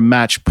hard to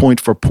match point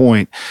for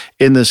point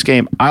in this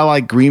game. I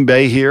like Green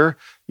Bay here.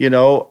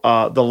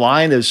 The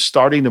line is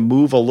starting to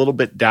move a little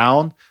bit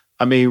down.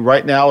 I mean,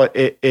 right now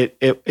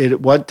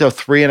it went to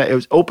 3, and it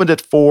was opened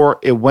at 4.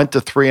 It went to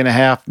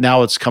 3.5.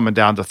 Now it's coming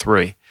down to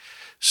 3.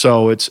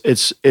 So it's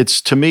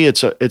to me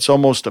it's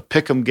almost a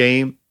pick'em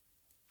game,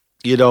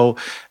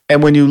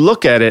 And when you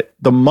look at it,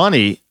 the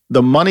money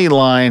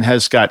line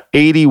has got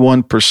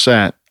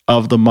 81%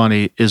 of the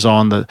money is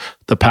on the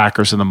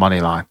Packers in the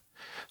money line.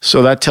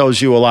 So that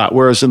tells you a lot.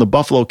 Whereas in the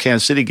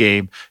Buffalo-Kansas City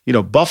game,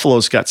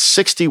 Buffalo's got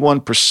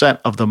 61%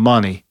 of the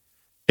money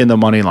in the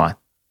money line,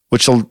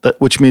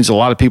 which means a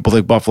lot of people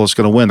think Buffalo's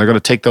going to win. They're going to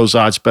take those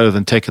odds better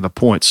than taking the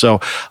points. So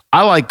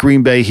I like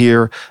Green Bay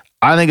here.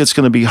 I think it's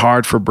going to be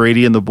hard for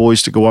Brady and the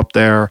boys to go up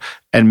there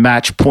and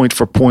match point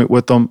for point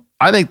with them.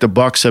 I think the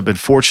Bucs have been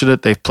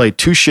fortunate. They've played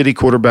 2 shitty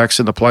quarterbacks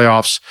in the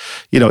playoffs.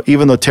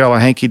 Even though Taylor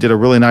Hanke did a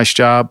really nice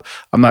job,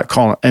 I'm not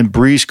calling it. And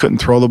Breeze couldn't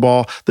throw the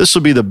ball. This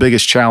will be the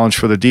biggest challenge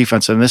for the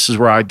defense, and this is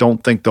where I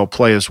don't think they'll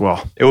play as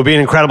well. It will be an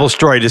incredible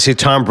story to see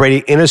Tom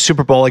Brady in a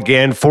Super Bowl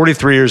again,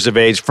 43 years of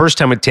age, first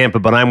time in Tampa,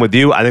 but I'm with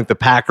you. I think the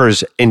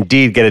Packers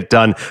indeed get it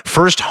done.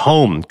 First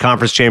home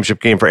conference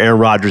championship game for Aaron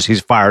Rodgers.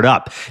 He's fired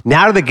up.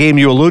 Now to the game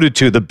you alluded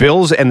to, the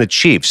Bills and the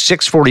Chiefs,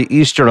 6:40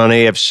 Eastern on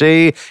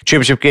AFC,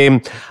 championship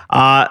game.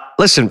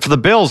 Listen, for the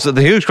Bills, the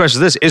huge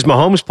question is this: is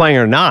Mahomes playing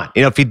or not?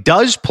 If he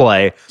does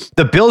play,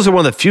 the Bills are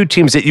one of the few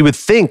teams that you would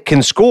think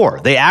can score.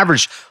 They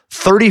averaged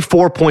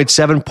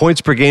 34.7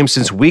 points per game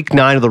since week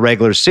 9 of the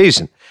regular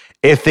season.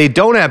 If they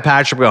don't have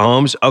Patrick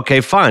Mahomes,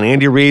 okay, fine.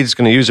 Andy Reid's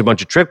going to use a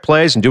bunch of trick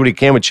plays and do what he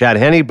can with Chad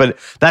Henne, but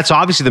that's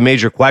obviously the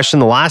major question.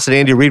 The last that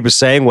Andy Reid was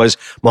saying was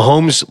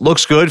Mahomes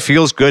looks good,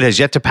 feels good, has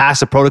yet to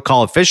pass the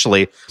protocol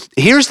officially.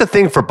 Here's the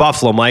thing for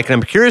Buffalo, Mike, and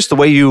I'm curious the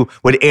way you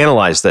would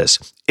analyze this.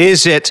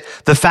 Is it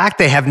the fact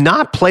they have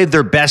not played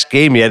their best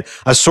game yet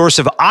a source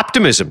of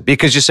optimism?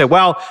 Because you say,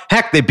 well,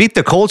 heck, they beat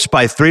the Colts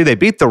by 3. They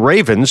beat the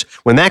Ravens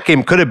when that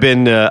game could have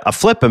been a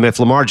flip 'em if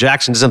Lamar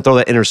Jackson doesn't throw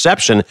that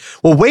interception.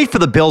 Well, wait for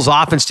the Bills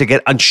offense to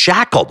get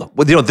unshackled.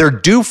 They're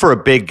due for a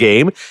big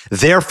game.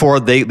 Therefore,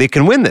 they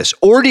can win this.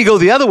 Or do you go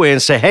the other way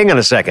and say, hang on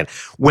a second.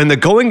 When the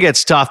going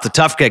gets tough, the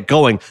tough get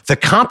going. The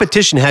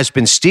competition has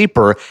been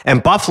steeper,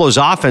 and Buffalo's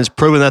offense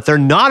proven that they're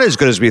not as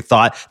good as we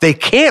thought. They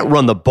can't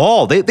run the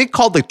ball. They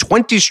called like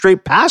 20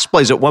 straight pass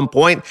plays at one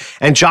point,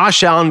 and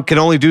Josh Allen can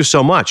only do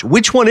so much.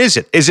 Which one is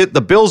it? Is it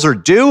the Bills are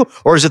due,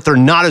 or is it they're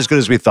not as good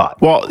as we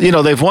thought? Well,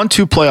 they've won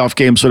 2 playoff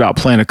games without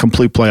playing a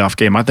complete playoff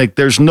game. I think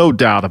there's no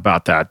doubt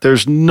about that.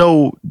 There's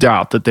no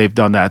doubt that they've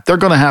done that. They're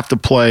going to have to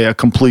play a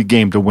complete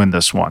game to win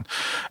this one.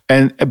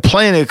 And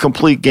playing a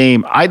complete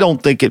game, I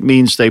don't think it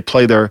means they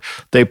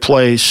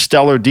play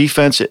stellar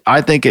defense.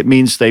 I think it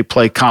means they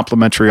play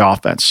complementary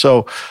offense.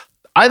 So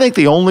I think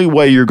the only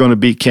way you're going to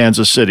beat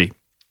Kansas City,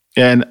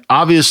 and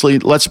obviously,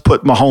 let's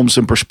put Mahomes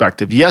in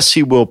perspective. Yes,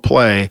 he will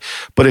play,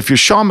 but if you're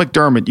Sean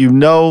McDermott,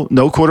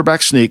 no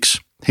quarterback sneaks.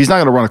 He's not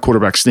going to run a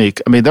quarterback sneak.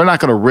 I mean, they're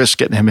not going to risk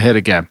getting him hit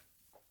again.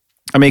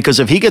 I mean, because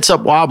if he gets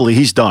up wobbly,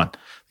 he's done.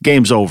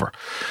 Game's over.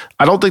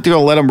 I don't think they're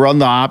going to let him run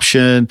the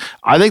option.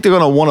 I think they're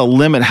going to want to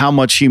limit how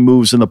much he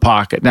moves in the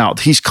pocket. Now,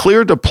 he's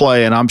cleared to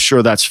play, and I'm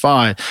sure that's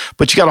fine,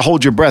 but you got to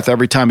hold your breath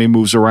every time he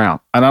moves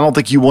around. And I don't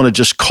think you want to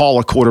just call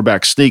a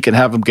quarterback sneak and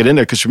have him get in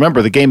there, because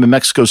remember, the game in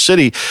Mexico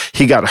City,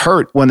 he got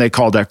hurt when they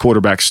called that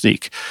quarterback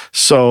sneak.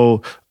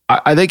 So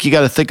I think you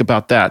got to think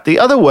about that. The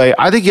other way,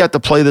 I think you have to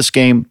play this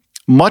game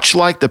much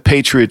like the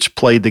Patriots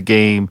played the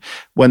game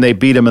when they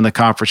beat them in the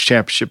conference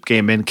championship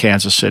game in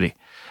Kansas City.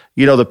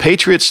 The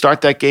Patriots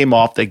start that game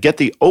off. They get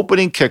the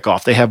opening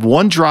kickoff. They have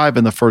one drive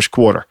in the first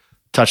quarter,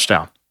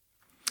 touchdown.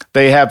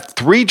 They have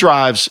 3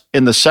 drives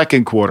in the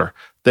second quarter.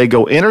 They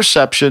go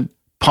interception,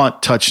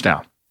 punt,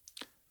 touchdown.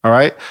 All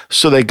right?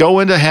 So they go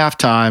into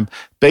halftime.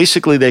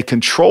 Basically, they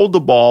controlled the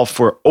ball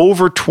for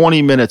over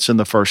 20 minutes in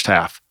the first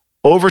half.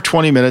 Over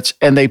 20 minutes,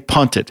 and they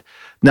punted.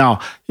 Now,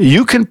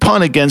 you can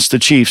punt against the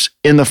Chiefs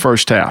in the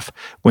first half.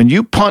 When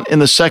you punt in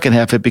the second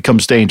half, it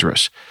becomes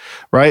dangerous,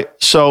 right?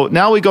 So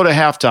now we go to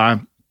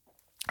halftime,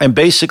 and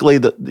basically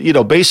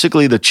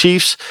the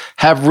Chiefs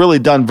have really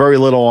done very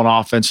little on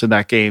offense in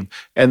that game,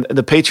 and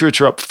the Patriots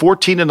are up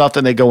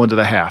 14-0. They go into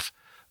the half.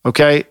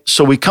 Okay,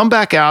 so we come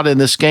back out in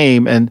this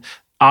game, and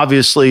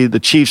obviously the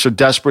Chiefs are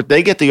desperate.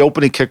 They get the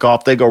opening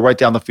kickoff. They go right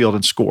down the field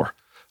and score.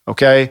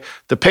 Okay,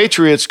 the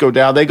Patriots go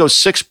down. They go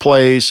 6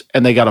 plays,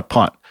 and they got a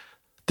punt.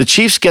 The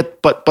Chiefs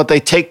but they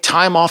take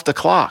time off the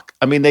clock.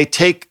 I mean, they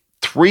take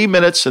 3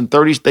 minutes and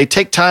 30. They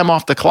take time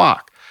off the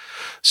clock.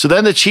 So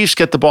then the Chiefs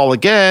get the ball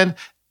again,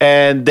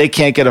 and they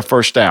can't get a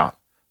first down.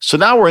 So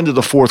now we're into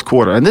the fourth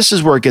quarter, and this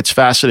is where it gets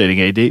fascinating,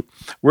 AD.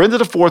 We're into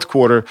the fourth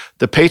quarter.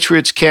 The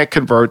Patriots can't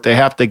convert. They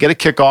get a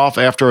kickoff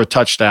after a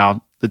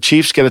touchdown. The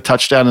Chiefs get a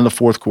touchdown in the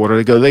fourth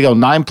quarter. They go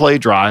 9-play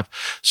drive.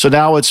 So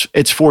now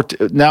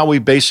now we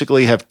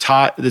basically have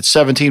tied. It's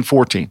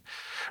 17-14,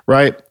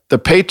 right? The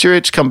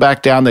Patriots come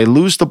back down. They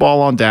lose the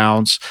ball on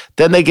downs.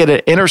 Then they get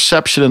an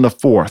interception in the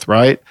fourth,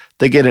 right?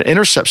 They get an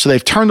interception. So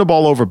they've turned the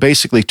ball over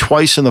basically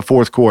twice in the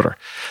fourth quarter.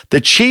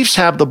 The Chiefs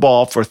have the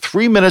ball for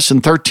 3 minutes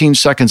and 13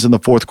 seconds in the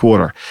fourth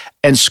quarter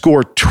and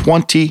score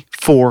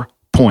 24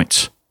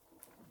 points.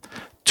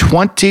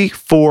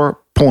 24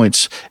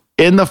 points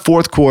in the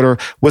fourth quarter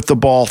with the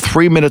ball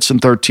 3 minutes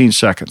and 13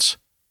 seconds.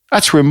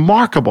 That's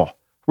remarkable.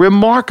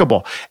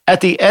 Remarkable. At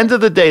the end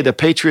of the day, the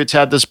Patriots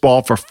had this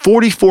ball for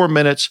 44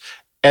 minutes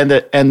and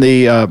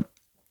the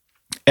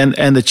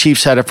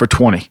Chiefs had it for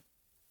 20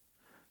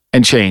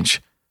 and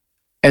change.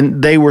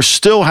 And they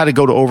still had to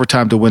go to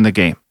overtime to win the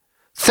game.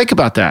 Think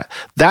about that.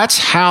 That's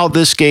how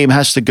this game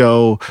has to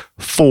go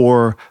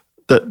for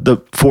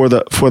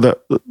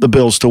the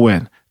Bills to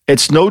win.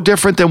 It's no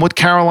different than what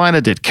Carolina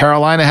did.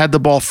 Carolina had the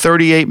ball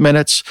 38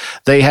 minutes.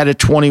 They had it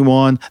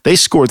 21. They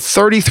scored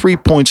 33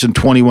 points in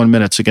 21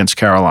 minutes against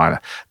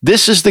Carolina.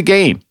 This is the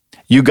game.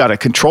 You got to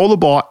control the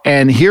ball,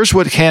 and here's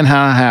what can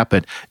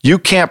happen. You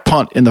can't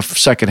punt in the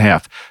second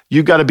half.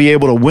 You got to be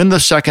able to win the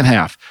second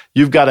half.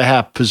 You've got to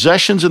have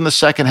possessions in the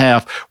second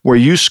half where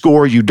you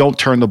score, you don't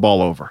turn the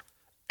ball over.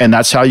 And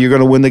that's how you're going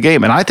to win the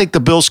game. And I think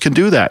the Bills can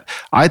do that.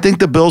 I think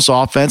the Bills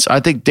offense, I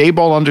think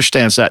Daboll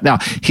understands that. Now,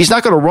 he's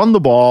not going to run the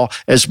ball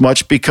as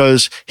much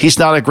because he's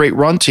not a great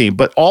run team,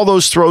 but all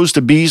those throws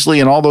to Beasley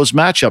and all those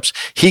matchups,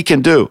 he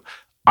can do.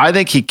 I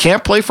think he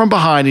can't play from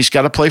behind. He's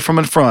got to play from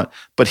in front,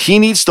 but he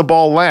needs the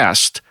ball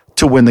last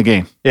to win the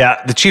game. Yeah,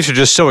 the Chiefs are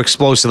just so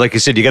explosive. Like you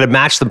said, you got to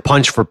match them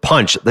punch for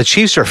punch. The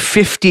Chiefs are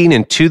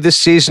 15-2 this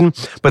season,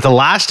 but the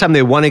last time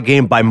they won a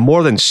game by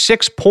more than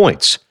 6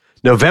 points,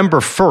 November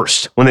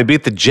 1st, when they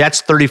beat the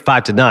Jets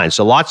 35-9.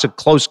 So lots of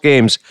close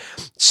games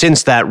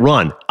since that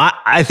run.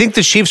 I think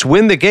the Chiefs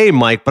win the game,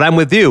 Mike, but I'm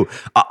with you.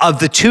 Of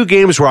the 2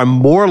 games where I'm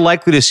more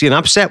likely to see an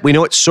upset, we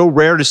know it's so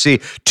rare to see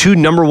 2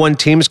 number 1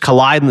 teams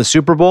collide in the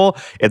Super Bowl.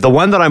 The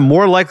one that I'm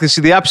more likely to see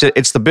the upset,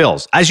 it's the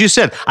Bills. As you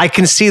said, I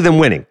can see them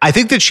winning. I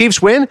think the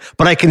Chiefs win,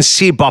 but I can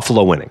see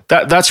Buffalo winning.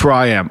 That's where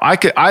I am. I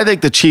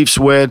think the Chiefs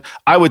win.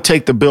 I would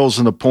take the Bills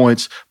in the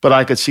points, but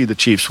I could see the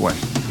Chiefs win.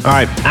 All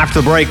right,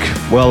 after the break,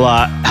 we'll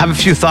have a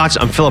few thoughts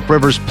on Philip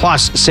Rivers,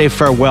 plus say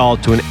farewell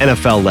to an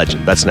NFL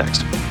legend. That's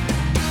next.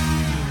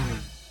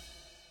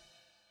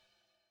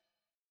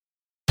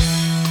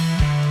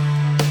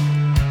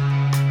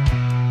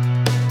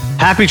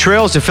 Happy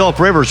trails to Philip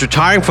Rivers,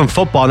 retiring from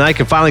football. Now he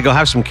can finally go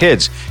have some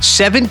kids.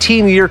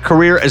 17-year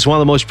career as one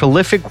of the most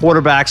prolific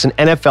quarterbacks in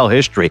NFL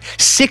history.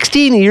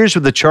 16 years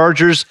with the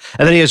Chargers,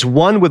 and then he has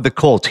 1 with the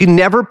Colts. He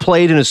never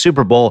played in a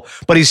Super Bowl,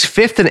 but he's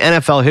 5th in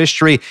NFL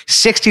history,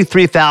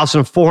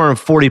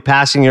 63,440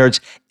 passing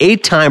yards,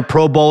 8-time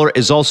Pro Bowler,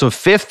 is also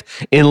 5th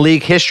in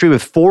league history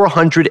with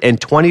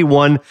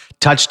 421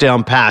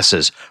 touchdown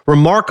passes.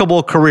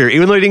 Remarkable career.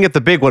 Even though he didn't get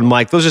the big one,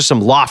 Mike, those are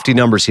some lofty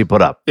numbers he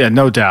put up. Yeah,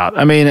 no doubt.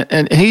 I mean,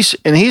 and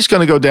he's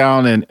going to go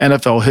down in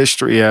NFL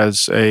history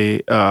as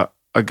a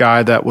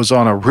guy that was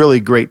on a really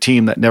great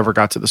team that never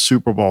got to the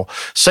Super Bowl.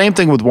 Same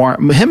thing with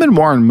Warren. Him and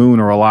Warren Moon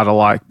are a lot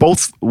alike.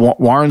 Both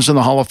Warren's in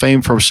the Hall of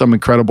Fame for some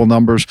incredible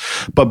numbers,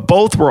 but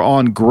both were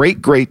on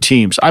great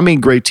teams. I mean,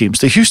 great teams.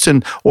 The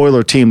Houston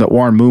Oilers team that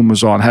Warren Moon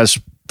was on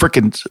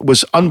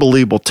was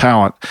unbelievable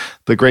talent.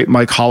 The great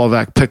Mike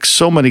Holovac picked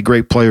so many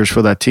great players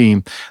for that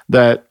team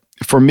that,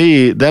 for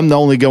me, them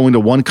only going to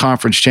 1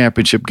 conference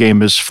championship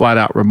game is flat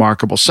out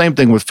remarkable. Same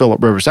thing with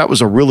Philip Rivers. That was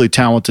a really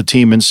talented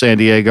team in San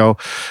Diego.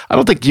 I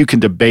don't think you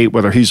can debate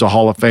whether he's a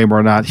Hall of Famer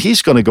or not.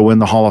 He's going to go in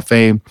the Hall of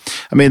Fame.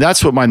 I mean,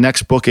 that's what my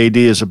next book, AD,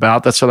 is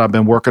about. That's what I've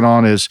been working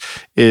on is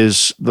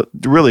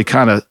really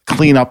kind of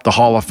clean up the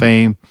Hall of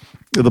Fame,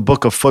 the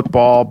book of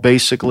football,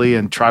 basically,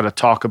 and try to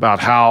talk about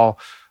how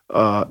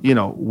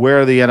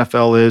where the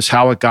NFL is,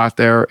 how it got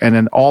there, and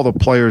then all the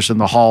players in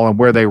the hall and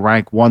where they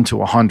rank 1 to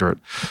 100.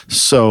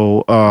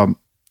 So,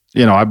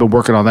 I've been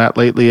working on that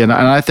lately, and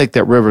I think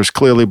that Rivers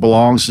clearly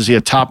belongs. Is he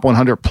a top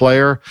 100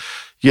 player?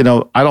 I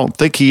don't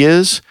think he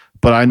is,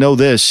 but I know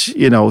this,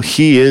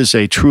 he is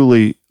a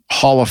truly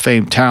Hall of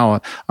Fame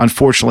talent.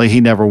 Unfortunately, he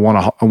never won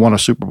a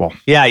Super Bowl.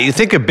 Yeah, you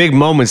think of big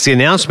moments. The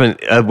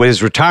announcement with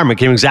his retirement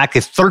came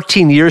exactly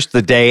 13 years to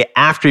the day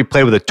after he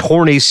played with a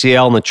torn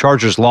ACL and the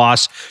Chargers'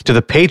 loss to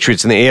the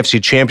Patriots in the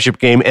AFC Championship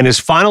game. And his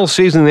final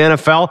season in the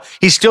NFL,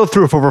 he still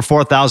threw for over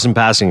 4,000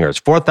 passing yards,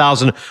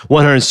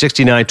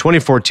 4,169,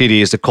 24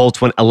 TDs. The Colts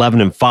went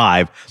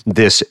 11-5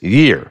 this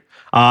year.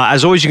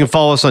 As always, you can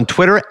follow us on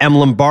Twitter, M.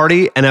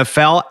 Lombardi,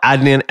 NFL,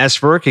 Adnan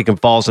Esverk. You can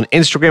follow us on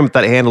Instagram with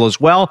that handle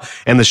as well,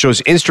 and the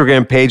show's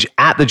Instagram page,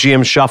 at the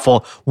GM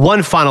Shuffle.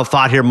 One final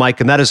thought here,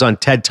 Mike, and that is on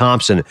Ted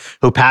Thompson,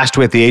 who passed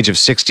away at the age of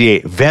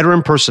 68.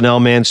 Veteran personnel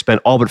man, spent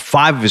all but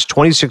 5 of his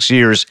 26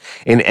 years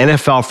in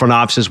NFL front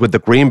offices with the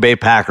Green Bay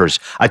Packers,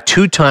 a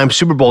 2-time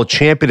Super Bowl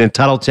champion in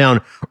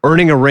Titletown,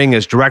 earning a ring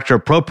as director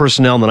of pro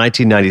personnel in the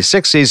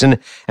 1996 season,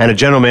 and a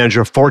general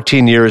manager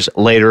 14 years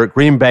later.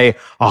 Green Bay,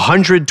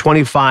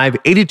 125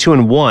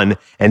 82-1,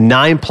 and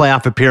 9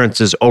 playoff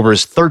appearances over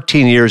his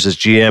 13 years as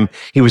GM.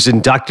 He was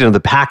inducted into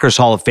the Packers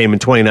Hall of Fame in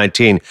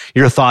 2019.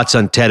 Your thoughts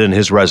on Ted and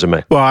his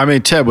resume? Well,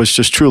 Ted was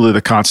just truly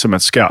the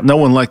consummate scout. No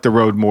one liked the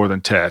road more than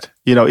Ted.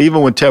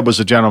 Even when Ted was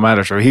a general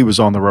manager, he was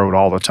on the road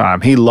all the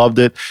time. He loved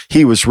it.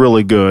 He was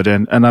really good.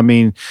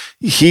 And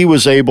he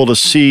was able to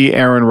see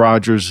Aaron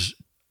Rodgers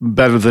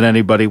better than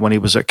anybody when he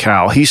was at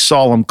Cal. He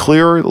saw him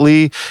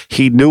clearly.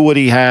 He knew what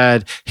he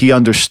had. He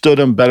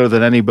understood him better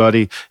than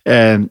anybody.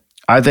 And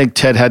I think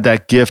Ted had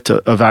that gift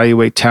to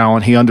evaluate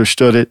talent. He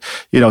understood it.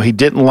 He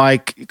didn't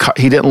like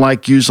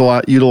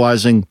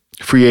utilizing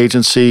free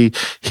agency.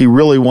 He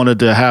really wanted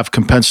to have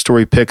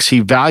compensatory picks. He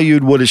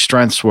valued what his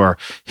strengths were.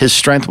 His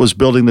strength was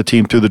building the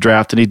team through the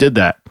draft, and he did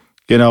that.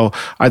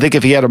 I think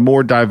if he had a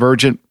more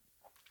divergent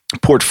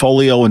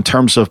portfolio in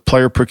terms of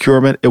player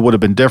procurement, it would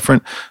have been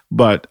different.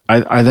 But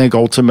I think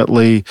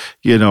ultimately,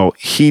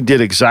 he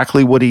did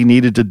exactly what he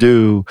needed to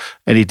do,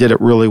 and he did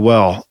it really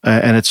well.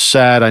 And it's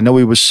sad. I know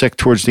he was sick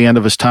towards the end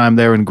of his time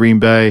there in Green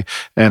Bay,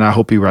 and I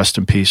hope he rests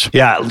in peace.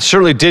 Yeah, it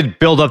certainly did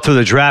build up through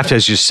the draft,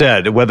 as you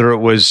said, whether it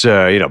was,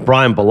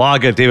 Brian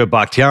Bulaga, David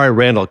Bakhtiari,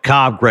 Randall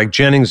Cobb, Greg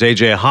Jennings,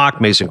 A.J.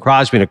 Hawk, Mason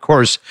Crosby, and of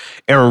course,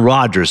 Aaron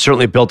Rodgers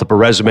certainly built up a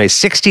resume.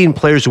 16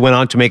 players who went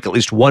on to make at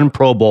least one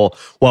Pro Bowl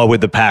while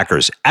with the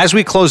Packers. As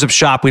we close up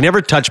shop, we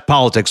never touch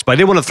politics, but I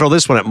did want to throw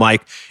this one at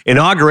Mike.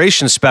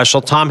 Inauguration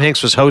special, Tom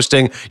Hanks was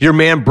hosting. Your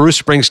man,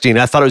 Bruce Springsteen.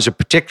 I thought it was a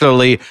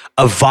particularly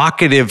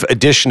evocative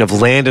edition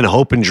of Land and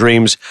Hope and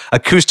Dreams.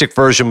 Acoustic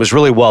version was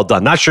really well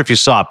done. Not sure if you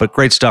saw it, but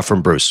great stuff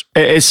from Bruce.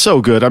 It's so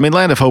good.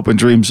 Land of Hope and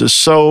Dreams is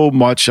so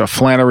much a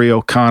Flannery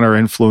O'Connor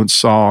influenced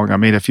song.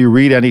 If you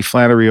read any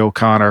Flannery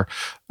O'Connor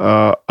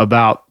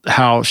about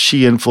how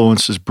she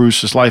influences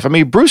Bruce's life.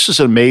 Bruce is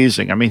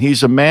amazing.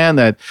 He's a man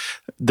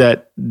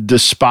that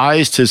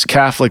despised his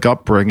Catholic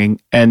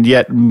upbringing and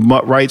yet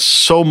writes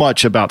so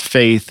much about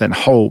faith and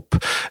hope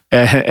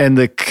and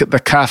the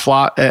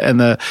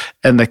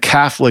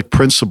Catholic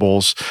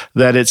principles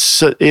that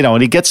it's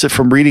and he gets it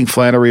from reading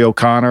Flannery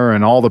O'Connor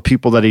and all the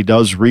people that he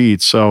does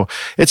read. So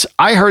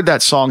I heard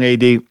that song,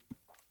 AD.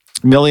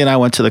 Millie and I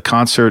went to the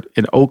concert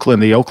in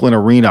Oakland, the Oakland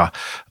Arena,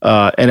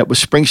 and it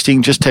was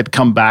Springsteen just had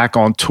come back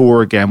on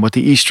tour again with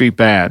the E Street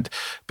Band,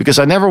 because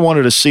I never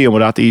wanted to see him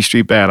without the E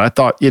Street Band. I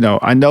thought,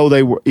 I know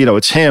they were,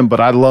 it's him, but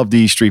I love the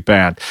E Street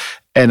Band.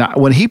 And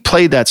when he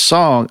played that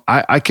song,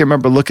 I can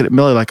remember looking at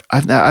Millie like,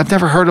 I've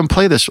never heard him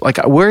play this. Like,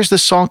 where's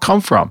this song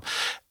come from?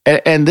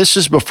 And this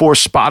is before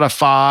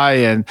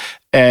Spotify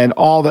and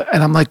all that.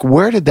 And I'm like,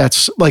 where did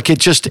that, it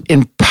just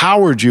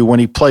empowered you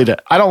when he played it.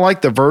 I don't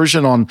like the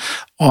version on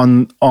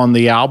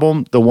the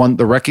album,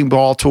 the Wrecking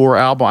Ball Tour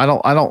album.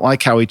 I don't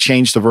like how he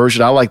changed the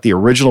version. I like the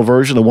original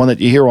version, the one that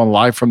you hear on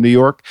Live from New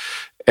York.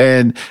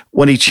 And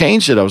when he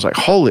changed it, I was like,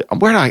 holy,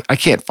 I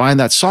can't find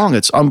that song.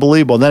 It's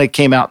unbelievable. And then it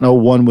came out in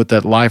 2001 with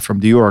that Live from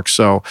New York.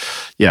 So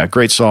yeah,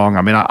 great song.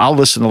 I'll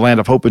listen to Land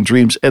of Hope and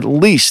Dreams at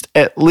least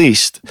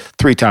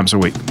 3 times a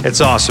week.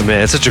 It's awesome,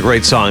 man. It's such a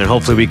great song. And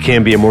hopefully we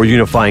can be a more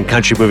unifying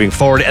country moving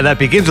forward. And that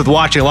begins with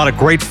watching a lot of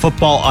great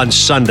football on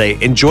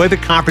Sunday. Enjoy the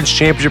conference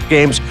championship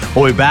games.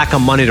 We'll be back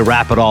on Monday to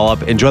wrap it all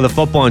up. Enjoy the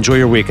football. Enjoy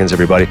your weekends,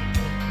 everybody.